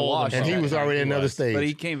was kind of washed, and he was already in another stage. but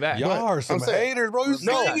he came back. Y'all are some haters, bro.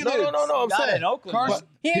 No. I'm saying in Oakland.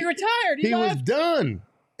 He ain't retired. He was done,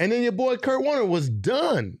 and then your boy Kurt Warner was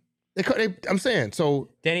done. I'm saying so.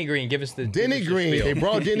 Denny Green, give us the Denny Green. They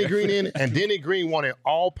brought Denny Green in, and Denny Green wanted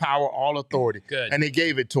all power, all authority. Good. And they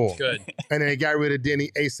gave it to him. Good. And then they got rid of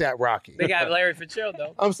Denny ASAP Rocky. They got Larry Fitzgerald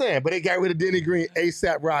though. I'm saying, but they got rid of Denny Green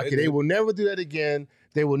ASAP Rocky. They will never do that again.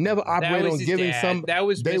 They will never operate on giving some. That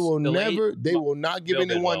was they will never. They will not give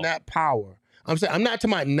anyone that power. I'm saying I'm not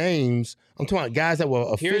talking about names. I'm talking about guys that were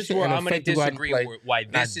efficient. Here's where and I'm going to disagree with why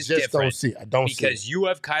this is different. I don't see it. Because you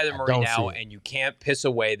have Kyler Murray now, and you can't piss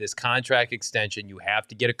away this contract extension. You have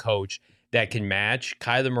to get a coach that can match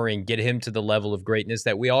Kyler Murray and get him to the level of greatness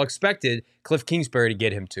that we all expected Cliff Kingsbury to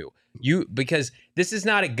get him to. Because this is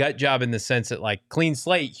not a gut job in the sense that like clean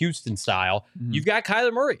slate, Houston style. Mm-hmm. You've got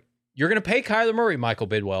Kyler Murray. You're going to pay Kyler Murray, Michael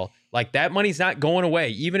Bidwell. Like that money's not going away.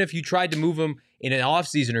 Even if you tried to move him in an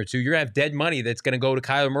offseason or two, you're going to have dead money that's going to go to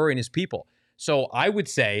Kyler Murray and his people. So I would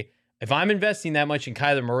say if I'm investing that much in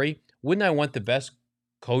Kyler Murray, wouldn't I want the best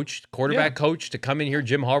quarterback coach to come in here,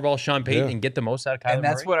 Jim Harbaugh, Sean Payton, and get the most out of Kyler Murray? And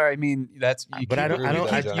that's what I mean.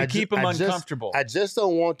 You keep him uncomfortable. I just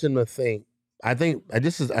don't want them to think. I think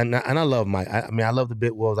this is, and I love Mike. I mean, I love the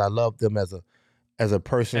Bidwells. I love them as a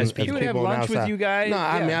person. As people have lunch with you guys. No,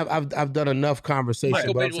 I mean, I've done enough conversation.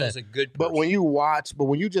 Michael Bidwell is a good person. But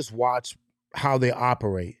when you just watch how they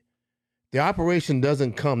operate, the operation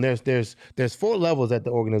doesn't come. There's 4 levels at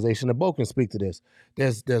the organization. The Bo can speak to this.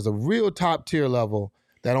 There's a real top tier level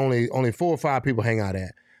that only 4 or 5 people hang out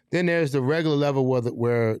at. Then there's the regular level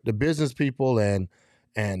where the business people and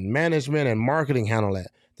management and marketing handle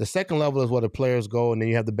that. The second level is where the players go, and then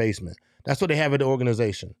you have the basement. That's what they have at the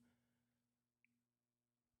organization.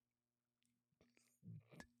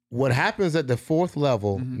 What happens at the 4th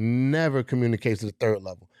level never communicates to the 3rd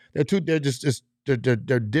level.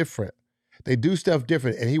 They're different. They do stuff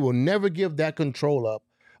different, and he will never give that control up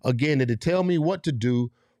again to tell me what to do,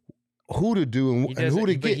 who to do, and who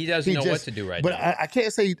to get. But he doesn't know what to do right now. But I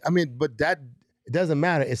can't say. I mean, but that it doesn't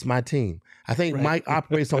matter. It's my team. I think Mike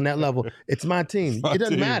operates on that level. It's my team. It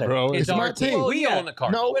doesn't matter. Bro. It's my team. We own the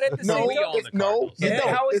Cardinals.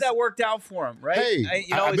 How has that worked out for him? Right? Hey,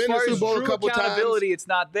 I've been to the Super Bowl a couple times. It's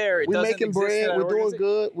not there. We're making bread. We're doing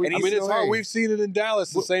good. It's hard. We've seen it in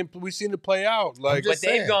Dallas. We've seen it play out. But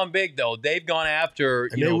they've gone big though. They've gone after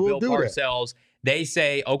Bill Parcells. They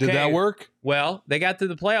say, okay, did that work? Well, they got to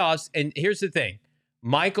the playoffs, and here's the thing.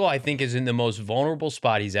 Michael, I think, is in the most vulnerable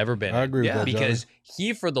spot he's ever been. I agree with that, because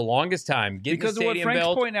he, for the longest time, because of what Frank's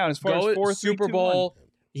pointing out, as far as 4th Super Bowl,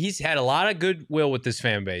 he's had a lot of goodwill with this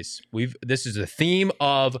fan base. This is a theme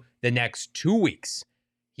of the next 2 weeks.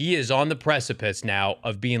 He is on the precipice now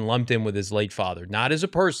of being lumped in with his late father, not as a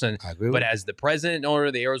person, but as the president and owner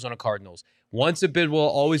of the Arizona Cardinals. Once a Bidwell,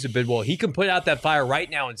 always a Bidwell. He can put out that fire right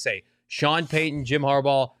now and say, Sean Payton, Jim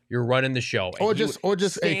Harbaugh, you're running the show. Or just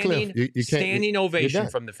standing, Cliff. Standing ovation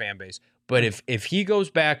from the fan base. But if he goes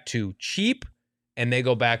back to cheap and they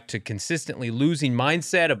go back to consistently losing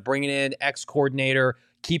mindset of bringing in ex-coordinator,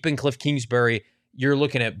 keeping Cliff Kingsbury, you're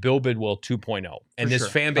looking at Bill Bidwell 2.0. And this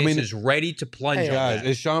fan base is ready to plunge on that.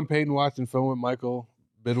 Is Sean Payton watching film with Michael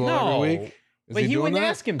Bidwell every week? But he wouldn't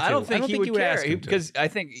ask him to. I don't think he would care because I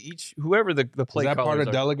think whoever the play callers is that part of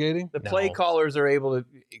delegating? The play callers are able to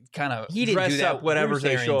kind of dress up whatever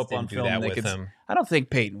they show up on film. I don't think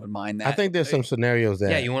Peyton would mind that. I think there's some scenarios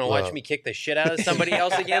that. Yeah, you want to watch me kick the shit out of somebody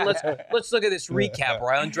else again? Let's look at this recap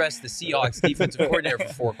where I undressed the Seahawks defensive coordinator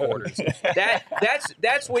for 4 quarters.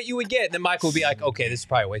 That's what you would get. And then Michael would be like, okay, this is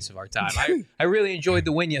probably a waste of our time. I really enjoyed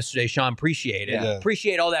the win yesterday, Sean. Appreciate it. Yeah.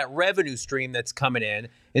 Appreciate all that revenue stream that's coming in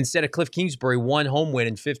instead of Cliff Kingsbury 1 home win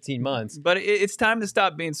in 15 months. But it's time to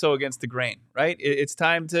stop being so against the grain, right? It's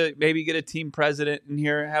time to maybe get a team president in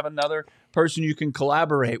here, have another person you can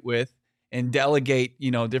collaborate with, and delegate,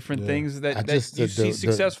 different things that you see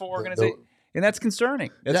successful organizations. And that's concerning.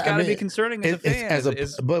 That's got to be concerning as a fan.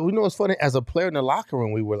 But we know it's funny. As a player in the locker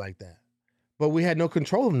room, we were like that. But we had no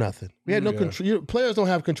control of nothing. We had no control. Players don't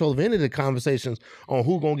have control of any of the conversations on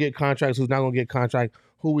who's going to get contracts, who's not going to get contracts,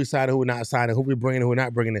 who we signing, who we're not signing, who we bringing, who we're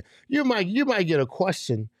not bringing in. You might get a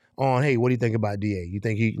question on, hey, what do you think about DA? You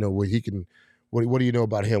think he can? What do you know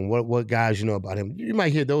about him? What guys you know about him? You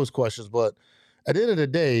might hear those questions, but at the end of the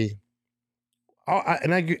day,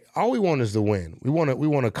 all we want is to win. We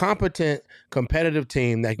want a competent, competitive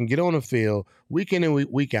team that can get on the field week in and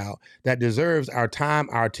week out, that deserves our time,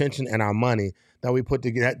 our attention, and our money that we put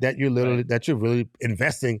together. That you're really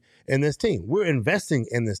investing in this team. We're investing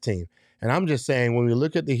in this team, and I'm just saying, when we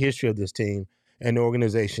look at the history of this team and the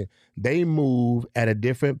organization, they move at a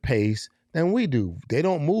different pace than we do. They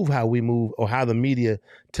don't move how we move or how the media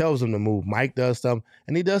tells them to move. Mike does stuff,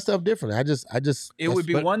 and he does stuff differently. It would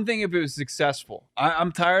be one thing if it was successful.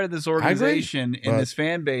 I'm tired of this organization and this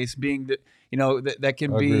fan base being that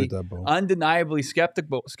can be undeniably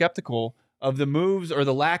skeptical of the moves or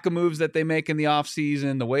the lack of moves that they make in the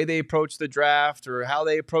offseason, the way they approach the draft or how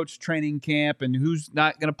they approach training camp and who's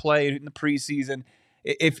not going to play in the preseason.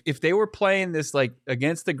 If they were playing this like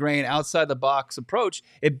against the grain, outside the box approach,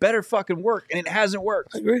 it better fucking work, and it hasn't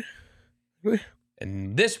worked. I agree.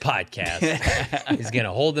 And this podcast is going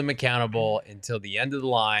to hold them accountable until the end of the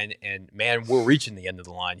line. And man, we're reaching the end of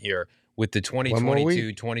the line here with the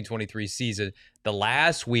 2022-2023 season. The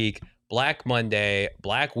last week, Black Monday,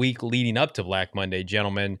 Black Week leading up to Black Monday,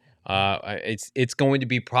 gentlemen. It's going to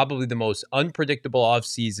be probably the most unpredictable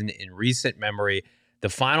offseason in recent memory. The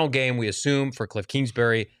final game, we assume, for Cliff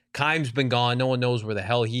Kingsbury. Keim's been gone. No one knows where the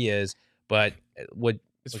hell he is. But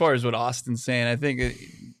as far as what Austin's saying, I think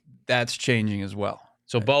that's changing as well.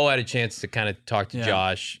 So Bo had a chance to kind of talk to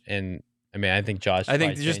Josh. And, I think Josh... I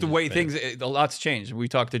think just the way things... A lot's changed. We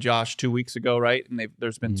talked to Josh 2 weeks ago, right? And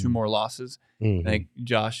there's been 2 more losses. Mm-hmm. I think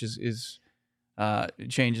Josh is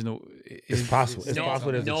changing the... It's possible. It's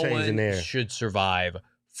possible there's a change in there. No one should survive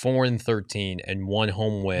 4-13 and 1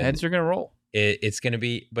 home win. Heads are going to roll. It's going to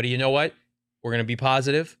be, but you know what? We're going to be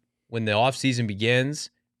positive when the offseason begins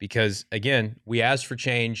because, again, we asked for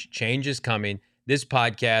change. Change is coming. This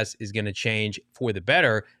podcast is going to change for the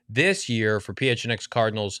better this year for PHNX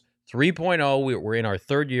Cardinals 3.0. We're in our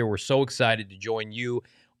 3rd year. We're so excited to join you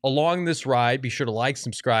along this ride. Be sure to like,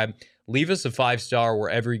 subscribe, leave us a 5-star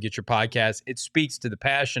wherever you get your podcast. It speaks to the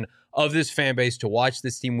passion of this fan base to watch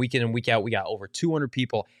this team week in and week out. We got over 200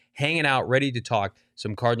 people hanging out, ready to talk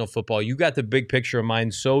some Cardinal football. You got the big picture in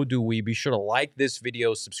mind, so do we. Be sure to like this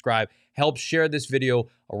video, subscribe, help share this video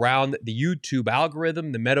around the YouTube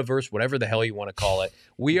algorithm, the metaverse, whatever the hell you want to call it.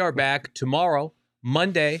 We are back tomorrow,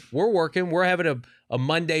 Monday. We're working. We're having a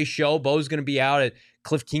Monday show. Bo's going to be out at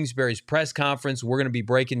Cliff Kingsbury's press conference. We're going to be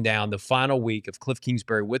breaking down the final week of Cliff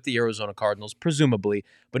Kingsbury with the Arizona Cardinals, presumably.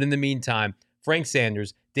 But in the meantime, Frank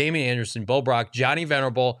Sanders, Damian Anderson, Bo Brock, Johnny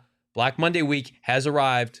Venerable, Black Monday week has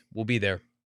arrived. We'll be there.